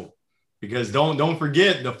mutual, because don't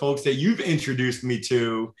forget the folks that you've introduced me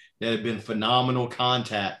to that have been phenomenal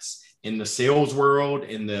contacts in the sales world,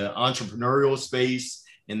 in the entrepreneurial space,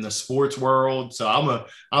 in the sports world. So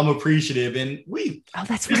I'm appreciative. And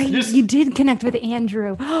that's right. You did connect with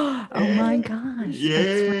Andrew. Oh my gosh.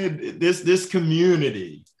 Yeah. This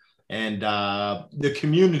community, and the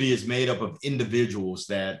community is made up of individuals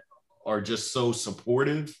that are just so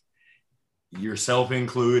supportive, yourself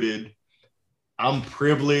included. I'm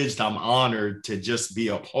privileged. I'm honored to just be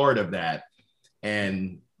a part of that.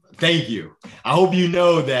 And thank you. I hope you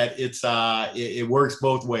know that it works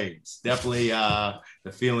both ways. Definitely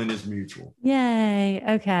the feeling is mutual. Yay.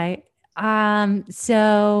 Okay.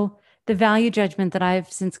 So the value judgment that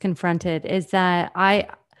I've since confronted is that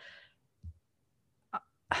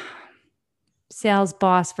sales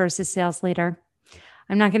boss versus sales leader.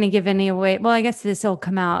 I'm not going to give any away. Well, I guess this will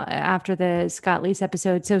come out after the Scott Leese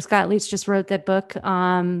episode. So Scott Leese just wrote that book,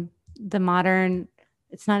 The Modern,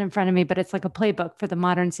 it's not in front of me, but it's like a playbook for the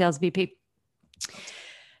modern sales VP.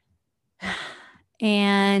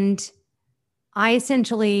 And I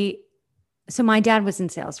so my dad was in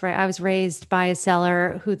sales, right? I was raised by a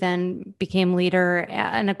seller who then became leader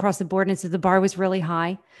and across the board. And so the bar was really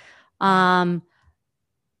high. And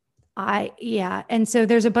so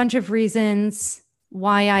there's a bunch of reasons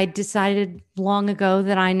why I decided long ago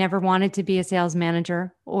that I never wanted to be a sales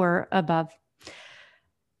manager or above.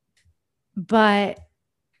 But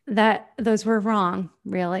those were wrong,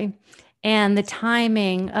 really. And the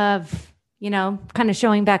timing of, kind of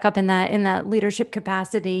showing back up in that leadership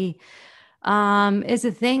capacity is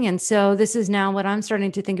a thing. And so this is now what I'm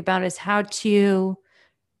starting to think about is how to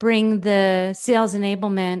bring the sales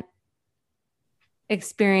enablement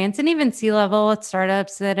experience and even C-level at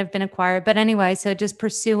startups that have been acquired. But anyway, so just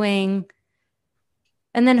pursuing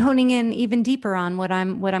and then honing in even deeper on what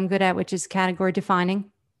I'm good at, which is category defining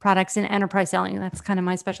products and enterprise selling. That's kind of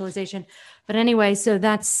my specialization. But anyway, so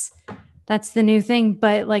that's That's the new thing.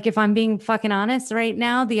 But like, if I'm being fucking honest right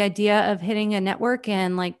now, the idea of hitting a network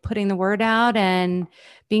and like putting the word out and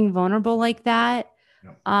being vulnerable like that,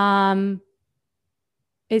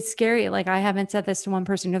 it's scary. Like, I haven't said this to one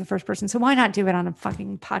person, you're the first person. So why not do it on a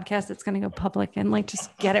fucking podcast that's going to go public and like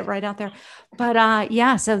just get it right out there? But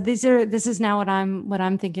yeah, so this is now what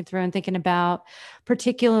I'm thinking through and thinking about,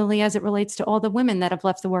 particularly as it relates to all the women that have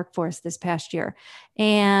left the workforce this past year.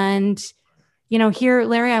 And here,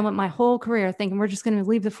 Larry, I went my whole career thinking we're just going to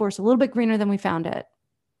leave the force a little bit greener than we found it, a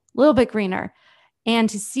little bit greener. And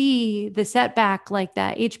to see the setback like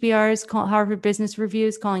that, HBR's Harvard Business Review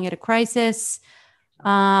is calling it a crisis.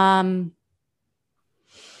 Numbers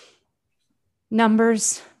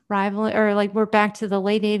rival, or like we're back to the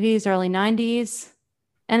late 80s, early 90s.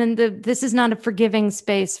 And this is not a forgiving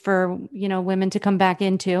space for, women to come back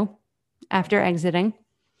into after exiting.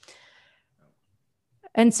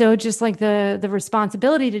 And so just like the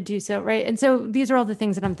responsibility to do so, right? And so these are all the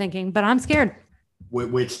things that I'm thinking, but I'm scared.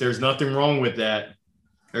 Which there's nothing wrong with that.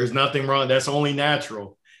 There's nothing wrong. That's only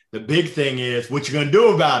natural. The big thing is what you're going to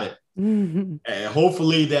do about it. And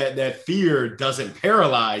hopefully that fear doesn't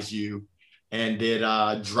paralyze you, and it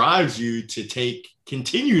drives you to take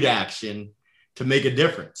continued action to make a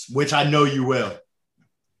difference, which I know you will.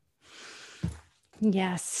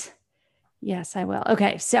 Yes, I will.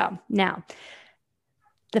 Okay, so now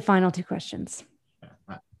the final two questions.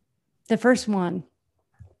 The first one,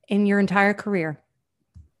 in your entire career,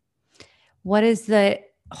 what is the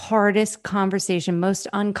hardest conversation, most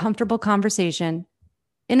uncomfortable conversation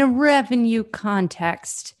in a revenue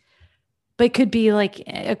context, but could be like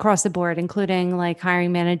across the board, including like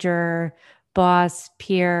hiring manager, boss,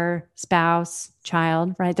 peer, spouse,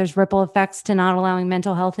 child, right? There's ripple effects to not allowing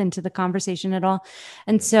mental health into the conversation at all.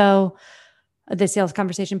 And so the sales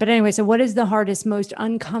conversation. But anyway, so what is the hardest, most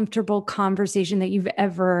uncomfortable conversation that you've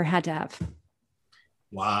ever had to have?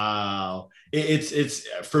 Wow. It's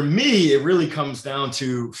for me, it really comes down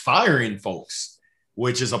to firing folks,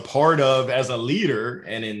 which is a part of, as a leader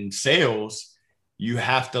and in sales, you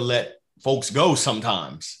have to let folks go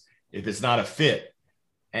sometimes if it's not a fit.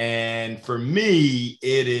 And for me,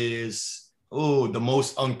 it is, the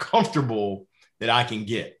most uncomfortable that I can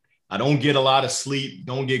get. I don't get a lot of sleep,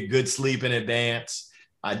 don't get good sleep in advance.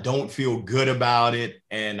 I don't feel good about it.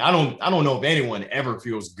 And I don't know if anyone ever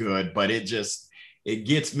feels good, but it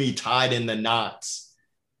gets me tied in the knots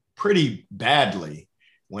pretty badly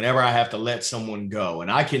whenever I have to let someone go. And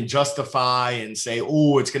I can justify and say,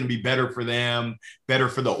 it's going to be better for them, better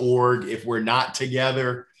for the org if we're not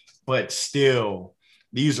together. But still,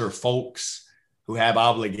 these are folks who have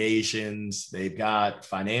obligations. They've got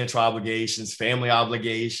financial obligations, family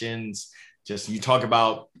obligations. Just, you talk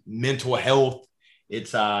about mental health.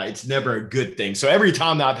 It's never a good thing. So every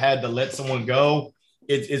time that I've had to let someone go,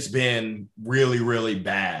 it's been really, really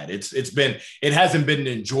bad. It hasn't been an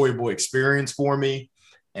enjoyable experience for me.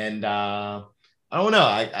 And I don't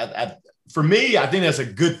know. For me, I think that's a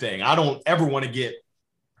good thing. I don't ever want to get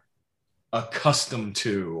accustomed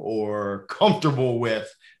to or comfortable with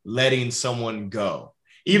letting someone go,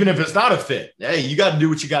 even if it's not a fit. Hey, you got to do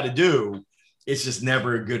what you got to do. It's just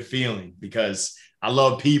never a good feeling, because I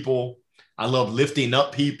love people. I love lifting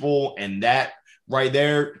up people, and that right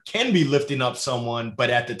there can be lifting up someone, but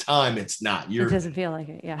at the time it's not. It doesn't feel like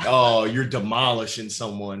it. Yeah. Oh, you're demolishing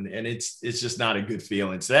someone, and it's just not a good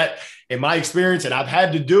feeling. So that, in my experience, and I've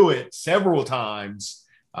had to do it several times,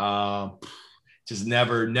 just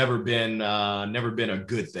never been a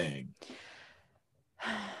good thing.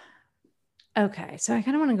 Okay. So I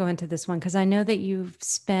kind of want to go into this one because I know that you've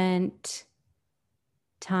spent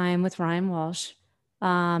time with Ryan Walsh.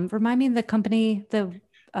 Remind me of the company, the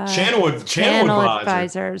Channel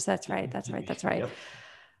Advisors. That's right. Yep.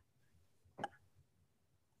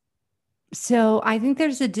 So I think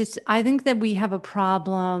I think that we have a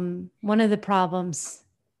problem. One of the problems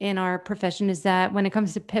in our profession is that when it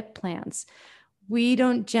comes to PIP plans, we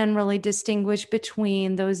don't generally distinguish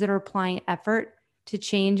between those that are applying effort to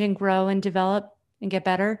change and grow and develop and get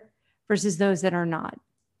better versus those that are not.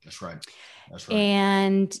 That's right.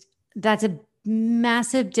 And that's a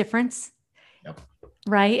massive difference. Yep.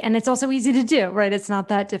 Right. And it's also easy to do, right? It's not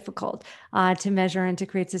that difficult to measure and to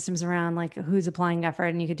create systems around like who's applying effort.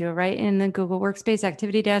 And you could do it right in the Google Workspace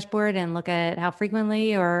activity dashboard and look at how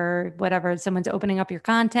frequently or whatever someone's opening up your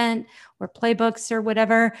content or playbooks or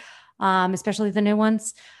whatever, especially the new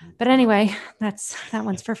ones. But anyway, that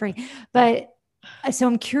one's for free. But so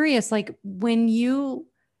I'm curious, like when you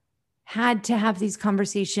had to have these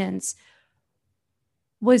conversations,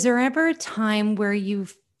 was there ever a time where you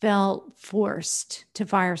felt forced to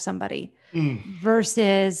fire somebody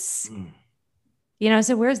versus,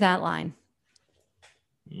 so where's that line?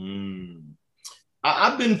 Mm.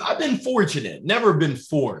 I've been fortunate, never been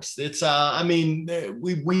forced. It's I mean,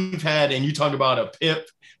 we've had, and you talk about a PIP,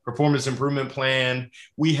 performance improvement plan.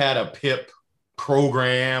 We had a PIP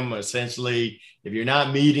program. Essentially, if you're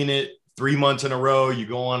not meeting it 3 months in a row, you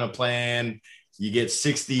go on a plan, you get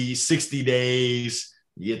 60 days,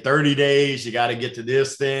 you get 30 days, you got to get to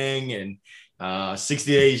this thing, and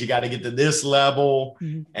 60 days, you got to get to this level.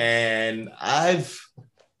 Mm-hmm. And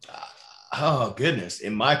oh goodness,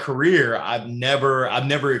 in my career, I've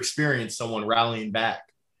never experienced someone rallying back.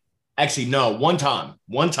 Actually, no, one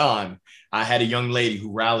time I had a young lady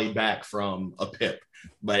who rallied back from a PIP,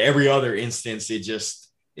 but every other instance,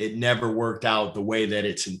 it never worked out the way that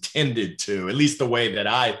it's intended to, at least the way that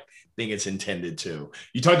I think it's intended to.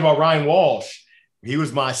 You talked about Ryan Walsh. He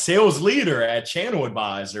was my sales leader at Channel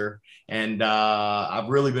Advisor. And I've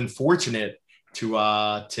really been fortunate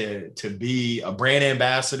to be a brand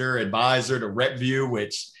ambassador, advisor to RepVue,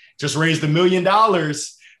 which just raised $1 million,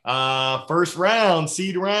 first round,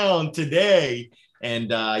 seed round today. And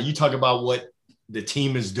you talk about what the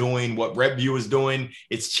team is doing, what RepVue is doing.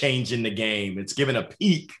 It's changing the game. It's giving a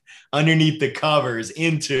peek underneath the covers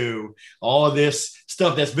into all of this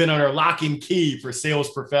stuff that's been under lock and key for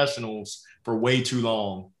sales professionals for way too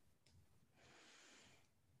long.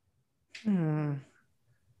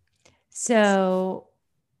 So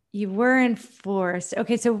you weren't forced.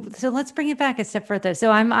 Okay, so let's bring it back a step further.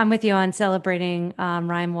 So I'm with you on celebrating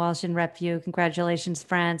Ryan Walsh and RepVue. Congratulations,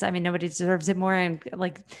 friends. I mean, nobody deserves it more. And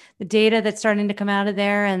like the data that's starting to come out of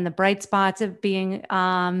there and the bright spots of being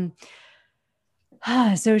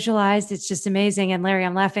socialized, it's just amazing. And Larry,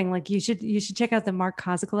 I'm laughing. Like you should check out the Mark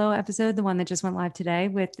Kozaklo episode, the one that just went live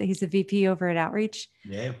today. He's the VP over at Outreach.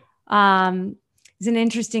 Yeah. It's an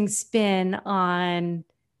interesting spin on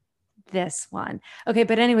this one. Okay.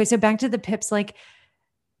 But anyway, so back to the PIPs, like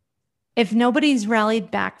if nobody's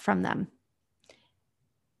rallied back from them,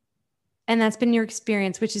 and that's been your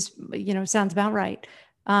experience, which is, sounds about right.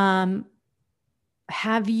 Have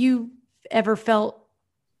you ever felt,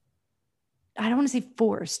 I don't want to say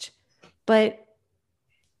forced, but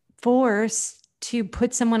forced to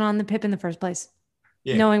put someone on the PIP in the first place,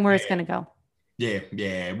 knowing where it's going to go?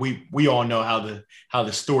 Yeah. We all know how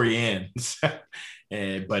the story ends.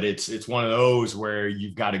 But it's one of those where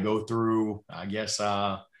you've got to go through, I guess,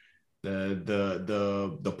 the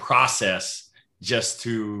process just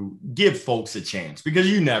to give folks a chance, because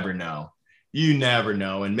you never know.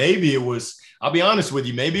 And maybe it was, I'll be honest with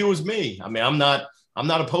you, maybe it was me. I mean, I'm not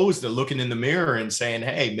opposed to looking in the mirror and saying,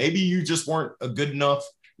 hey, maybe you just weren't a good enough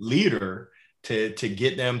leader to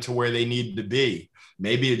get them to where they needed to be.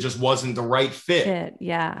 Maybe it just wasn't the right fit.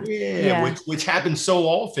 Yeah. Which happens so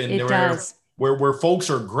often. It does. Where folks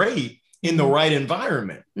are great in the right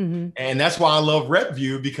environment. Mm-hmm. And that's why I love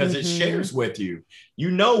RepVue, because it shares with you,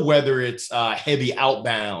 whether it's heavy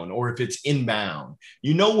outbound or if it's inbound,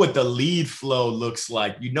 what the lead flow looks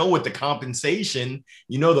like, what the compensation,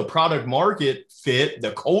 the product market fit,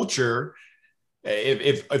 the culture.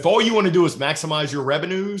 If all you want to do is maximize your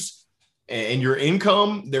revenues and your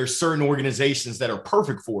income, there's certain organizations that are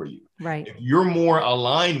perfect for you. Right. If you're more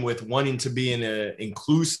aligned with wanting to be in an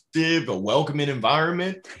inclusive, a welcoming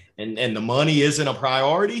environment, and the money isn't a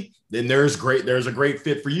priority, then there's a great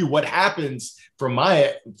fit for you. What happens from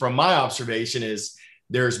my observation is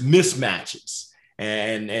there's mismatches.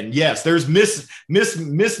 And yes, there's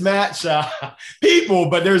mismatch people,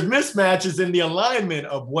 but there's mismatches in the alignment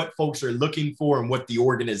of what folks are looking for and what the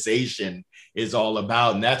organization is all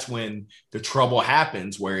about. And that's when the trouble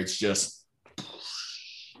happens, where it's just.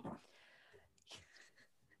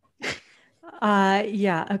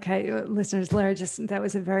 Yeah. Okay. Listeners, Larry, that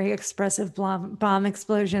was a very expressive bomb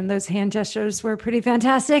explosion. Those hand gestures were pretty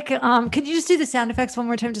fantastic. Could you just do the sound effects one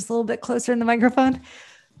more time, just a little bit closer in the microphone?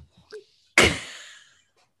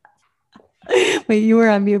 Wait, you were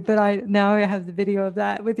on mute, but now I have the video of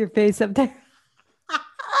that with your face up there.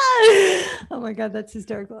 Oh my God, that's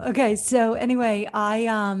hysterical. Okay. So anyway,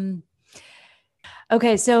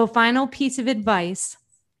 so final piece of advice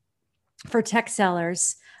for tech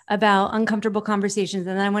sellers about uncomfortable conversations.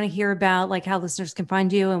 And then I want to hear about like how listeners can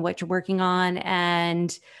find you and what you're working on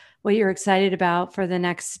and what you're excited about for the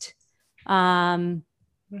next, I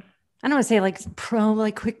don't want to say like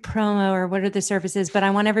quick promo or what are the services, but I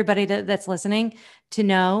want everybody that's listening to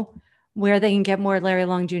know where they can get more Larry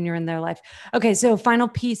Long Jr. in their life. Okay. So final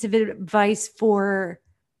piece of advice for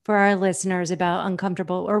our listeners about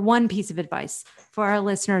one piece of advice for our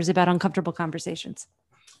listeners about uncomfortable conversations.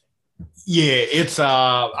 Yeah, it's,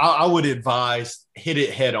 I would advise hit it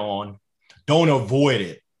head on. Don't avoid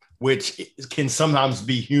it, which can sometimes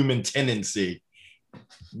be human tendency.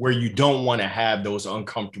 where you don't want to have those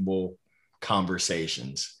uncomfortable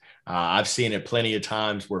conversations. I've seen it plenty of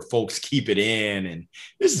times where folks keep it in, and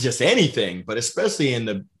this is just anything, but especially in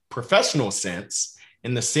the professional sense,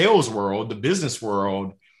 in the sales world, the business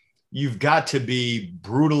world, you've got to be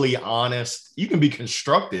brutally honest. You can be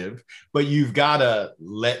constructive, but you've got to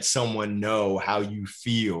let someone know how you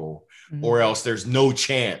feel, or else there's no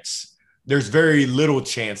chance. There's very little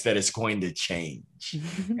chance that it's going to change.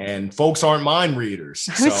 And folks aren't mind readers.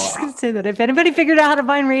 I was just going to say that if anybody figured out how to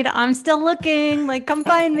mind read, I'm still looking. Like, come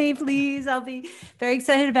find me, please. I'll be very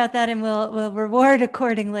excited about that, and we'll reward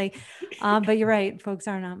accordingly. But you're right. Folks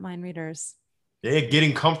are not mind readers. Yeah,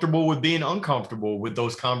 getting comfortable with being uncomfortable with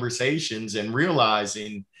those conversations and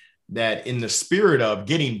realizing that in the spirit of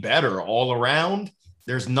getting better all around,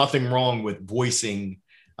 there's nothing wrong with voicing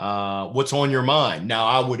what's on your mind. Now,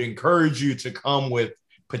 I would encourage you to come with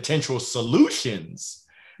potential solutions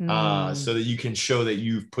so that you can show that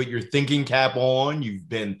you've put your thinking cap on, you've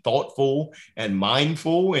been thoughtful and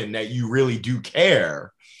mindful, and that you really do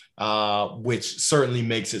care, which certainly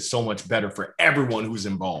makes it so much better for everyone who's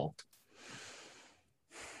involved.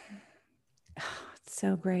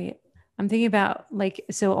 So great. I'm thinking about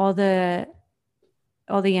so all the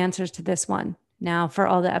answers to this one now for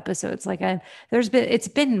all the episodes. It's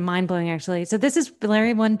been mind blowing actually. So this is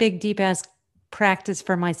Larry, one big deep ass practice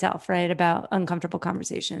for myself, right? About uncomfortable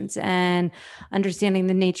conversations and understanding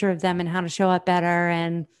the nature of them and how to show up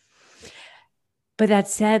better. But that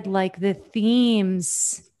said, the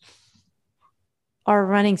themes are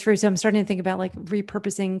running through. So I'm starting to think about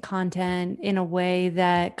repurposing content in a way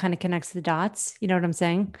that kind of connects the dots. You know what I'm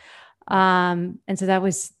saying? And so that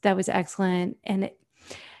was excellent. And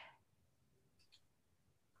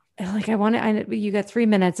you got 3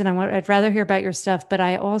 minutes and I'd rather hear about your stuff, but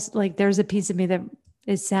I also there's a piece of me that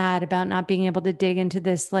is sad about not being able to dig into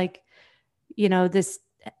this, this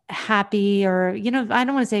happy, or, I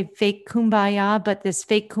don't want to say fake kumbaya, but this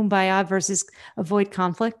fake kumbaya versus avoid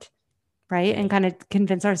conflict. Right. And kind of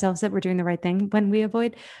convince ourselves that we're doing the right thing when we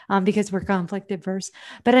avoid, because we're conflict adverse.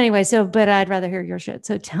 But anyway, but I'd rather hear your shit.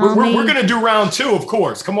 So tell me. We're going to do round 2, of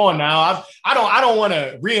course. Come on now. I don't want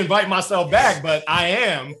to reinvite myself back, but I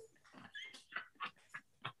am.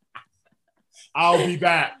 I'll be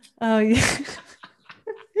back. Oh, yeah.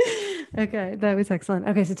 Okay. That was excellent.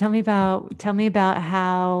 Okay. So tell me about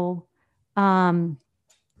how,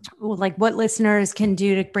 what listeners can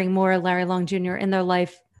do to bring more Larry Long Jr. in their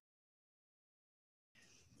life.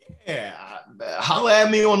 Yeah, holla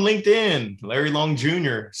at me on LinkedIn, Larry Long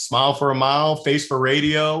Jr., Smile for a Mile, Face for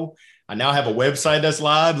Radio. I now have a website that's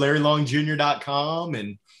live, LarryLongJr.com.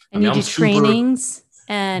 And you do trainings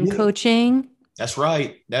and coaching. That's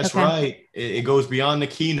right. That's right. It goes beyond the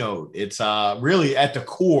keynote. It's really at the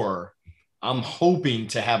core. I'm hoping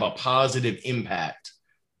to have a positive impact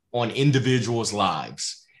on individuals'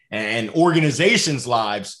 lives and organizations'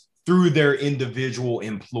 lives through their individual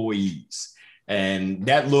employees. And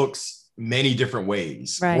that looks many different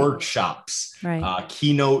ways, right. Workshops, right.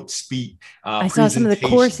 Keynote speak. I saw some of the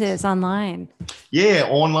courses online. Yeah.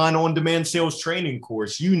 Online on-demand sales training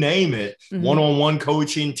course, you name it. Mm-hmm. One-on-one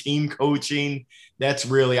coaching, team coaching. That's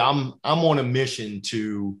really, I'm on a mission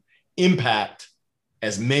to impact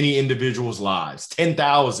as many individuals' lives.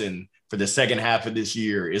 10,000 for the second half of this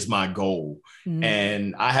year is my goal. Mm-hmm.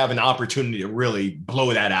 And I have an opportunity to really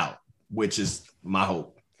blow that out, which is my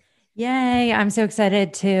hope. Yay. I'm so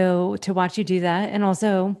excited to watch you do that. And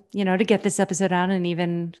also, to get this episode out and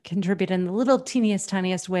even contribute in the little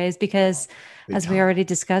tiniest ways, because as we already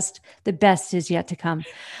discussed, the best is yet to come.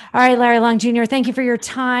 All right, Larry Long Jr., thank you for your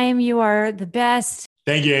time. You are the best.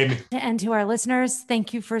 Thank you, Amy. And to our listeners,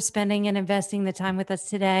 thank you for spending and investing the time with us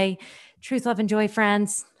today. Truth, love, and joy,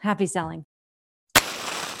 friends. Happy selling.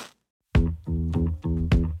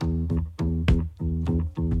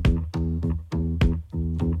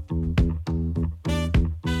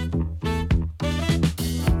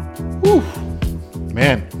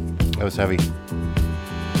 Man, that was heavy,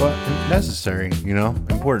 but necessary,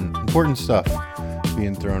 important stuff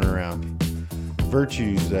being thrown around.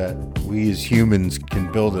 Virtues that we as humans can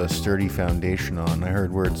build a sturdy foundation on. I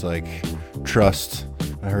heard words like trust.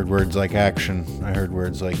 I heard words like action. I heard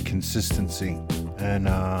words like consistency. And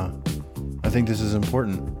I think this is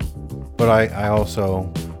important. But I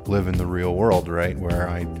also live in the real world, right? Where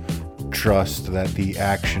I trust that the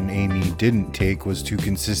action Amy didn't take was to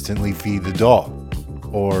consistently feed the dog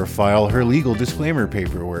or file her legal disclaimer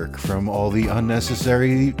paperwork from all the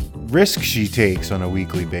unnecessary risks she takes on a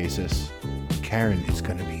weekly basis. Karen is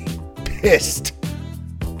going to be pissed.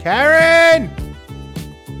 Karen!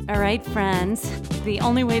 All right, friends. The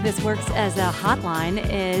only way this works as a hotline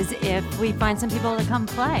is if we find some people to come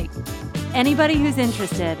play. Anybody who's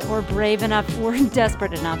interested or brave enough or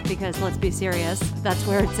desperate enough, because let's be serious, that's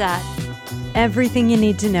where it's at. Everything you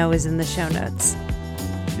need to know is in the show notes.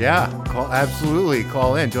 Yeah, absolutely.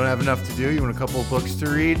 Call in. Don't have enough to do. You want a couple of books to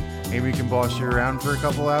read? Maybe we can boss you around for a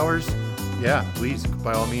couple hours? Yeah, please,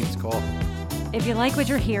 by all means, call. If you like what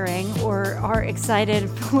you're hearing or are excited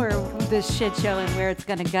for this shit show and where it's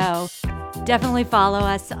going to go, definitely follow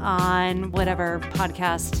us on whatever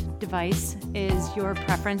podcast device is your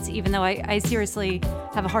preference, even though I seriously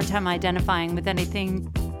have a hard time identifying with anything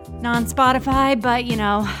non-Spotify, but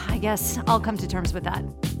I guess I'll come to terms with that.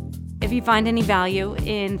 If you find any value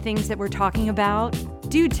in things that we're talking about,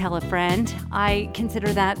 do tell a friend. I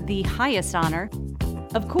consider that the highest honor.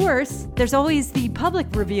 Of course, there's always the public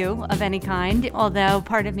review of any kind, although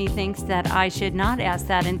part of me thinks that I should not ask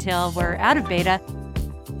that until we're out of beta.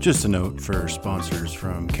 Just a note for sponsors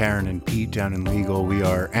from Karen and Pete down in legal. We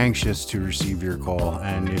are anxious to receive your call.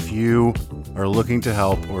 And if you are looking to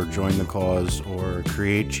help or join the cause or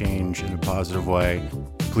create change in a positive way,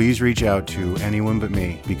 please reach out to anyone but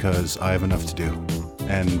me because I have enough to do.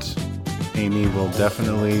 And Amy will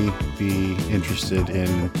definitely be interested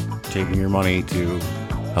in taking your money to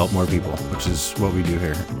help more people, which is what we do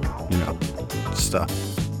here. Stuff.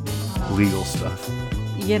 Legal stuff.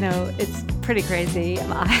 It's pretty crazy.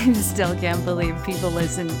 I still can't believe people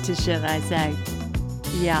listen to shit I say.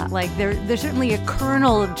 Yeah, like there's certainly a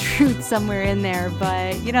kernel of truth somewhere in there,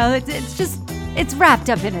 but it's wrapped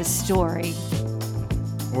up in a story.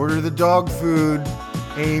 Order the dog food,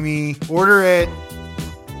 Amy. Order it.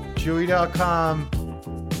 Chewy.com.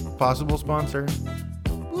 Possible sponsor.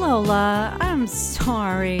 Lola, I'm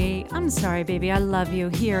sorry. I'm sorry, baby. I love you.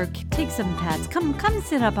 Here, take some pets. Come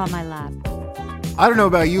sit up on my lap. I don't know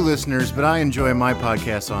about you listeners, but I enjoy my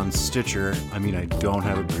podcast on Stitcher. I mean, I don't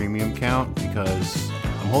have a premium count because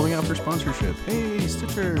I'm holding out for sponsorship. Hey,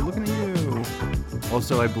 Stitcher, looking at you.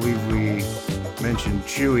 Also, I believe we mentioned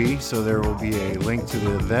Chewy, so there will be a link to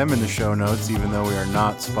them in the show notes, even though we are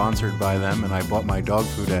not sponsored by them. And I bought my dog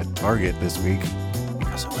food at Target this week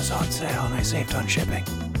because it was on sale and I saved on shipping.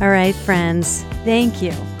 All right, friends. Thank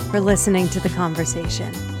you for listening to the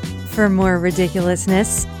conversation. For more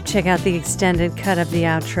ridiculousness, check out the extended cut of the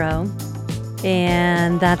outro.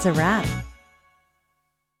 And that's a wrap.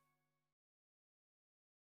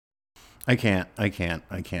 I can't.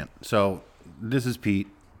 So this is Pete,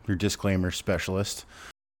 your disclaimer specialist,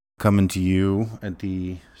 coming to you at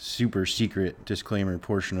the super secret disclaimer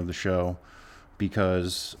portion of the show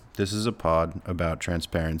because this is a pod about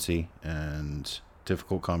transparency and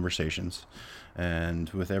difficult conversations. And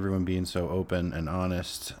with everyone being so open and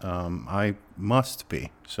honest, I must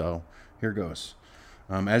be. So here goes.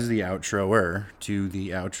 As the outroer to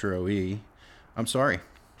the outroee, I'm sorry.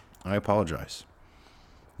 I apologize.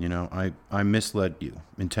 I misled you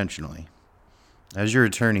intentionally. As your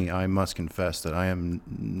attorney, I must confess that I am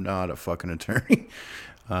not a fucking attorney.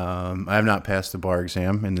 I have not passed the bar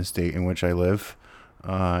exam in the state in which I live.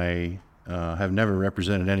 I have never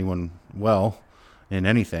represented anyone well in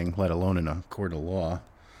anything, let alone in a court of law.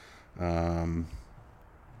 But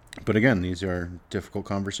again, these are difficult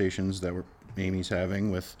conversations that Amy's having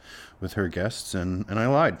with her guests, and I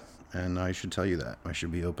lied. And I should tell you that. I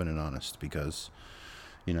should be open and honest because,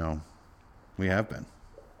 we have been.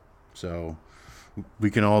 So we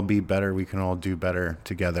can all be better. We can all do better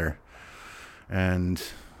together. And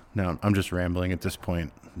now I'm just rambling at this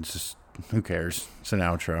point. It's just, who cares? It's an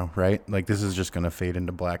outro, right? Like, this is just going to fade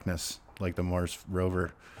into blackness like the Mars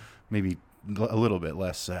rover. Maybe a little bit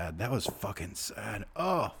less sad. That was fucking sad.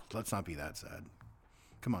 Oh, let's not be that sad.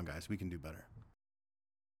 Come on, guys. We can do better.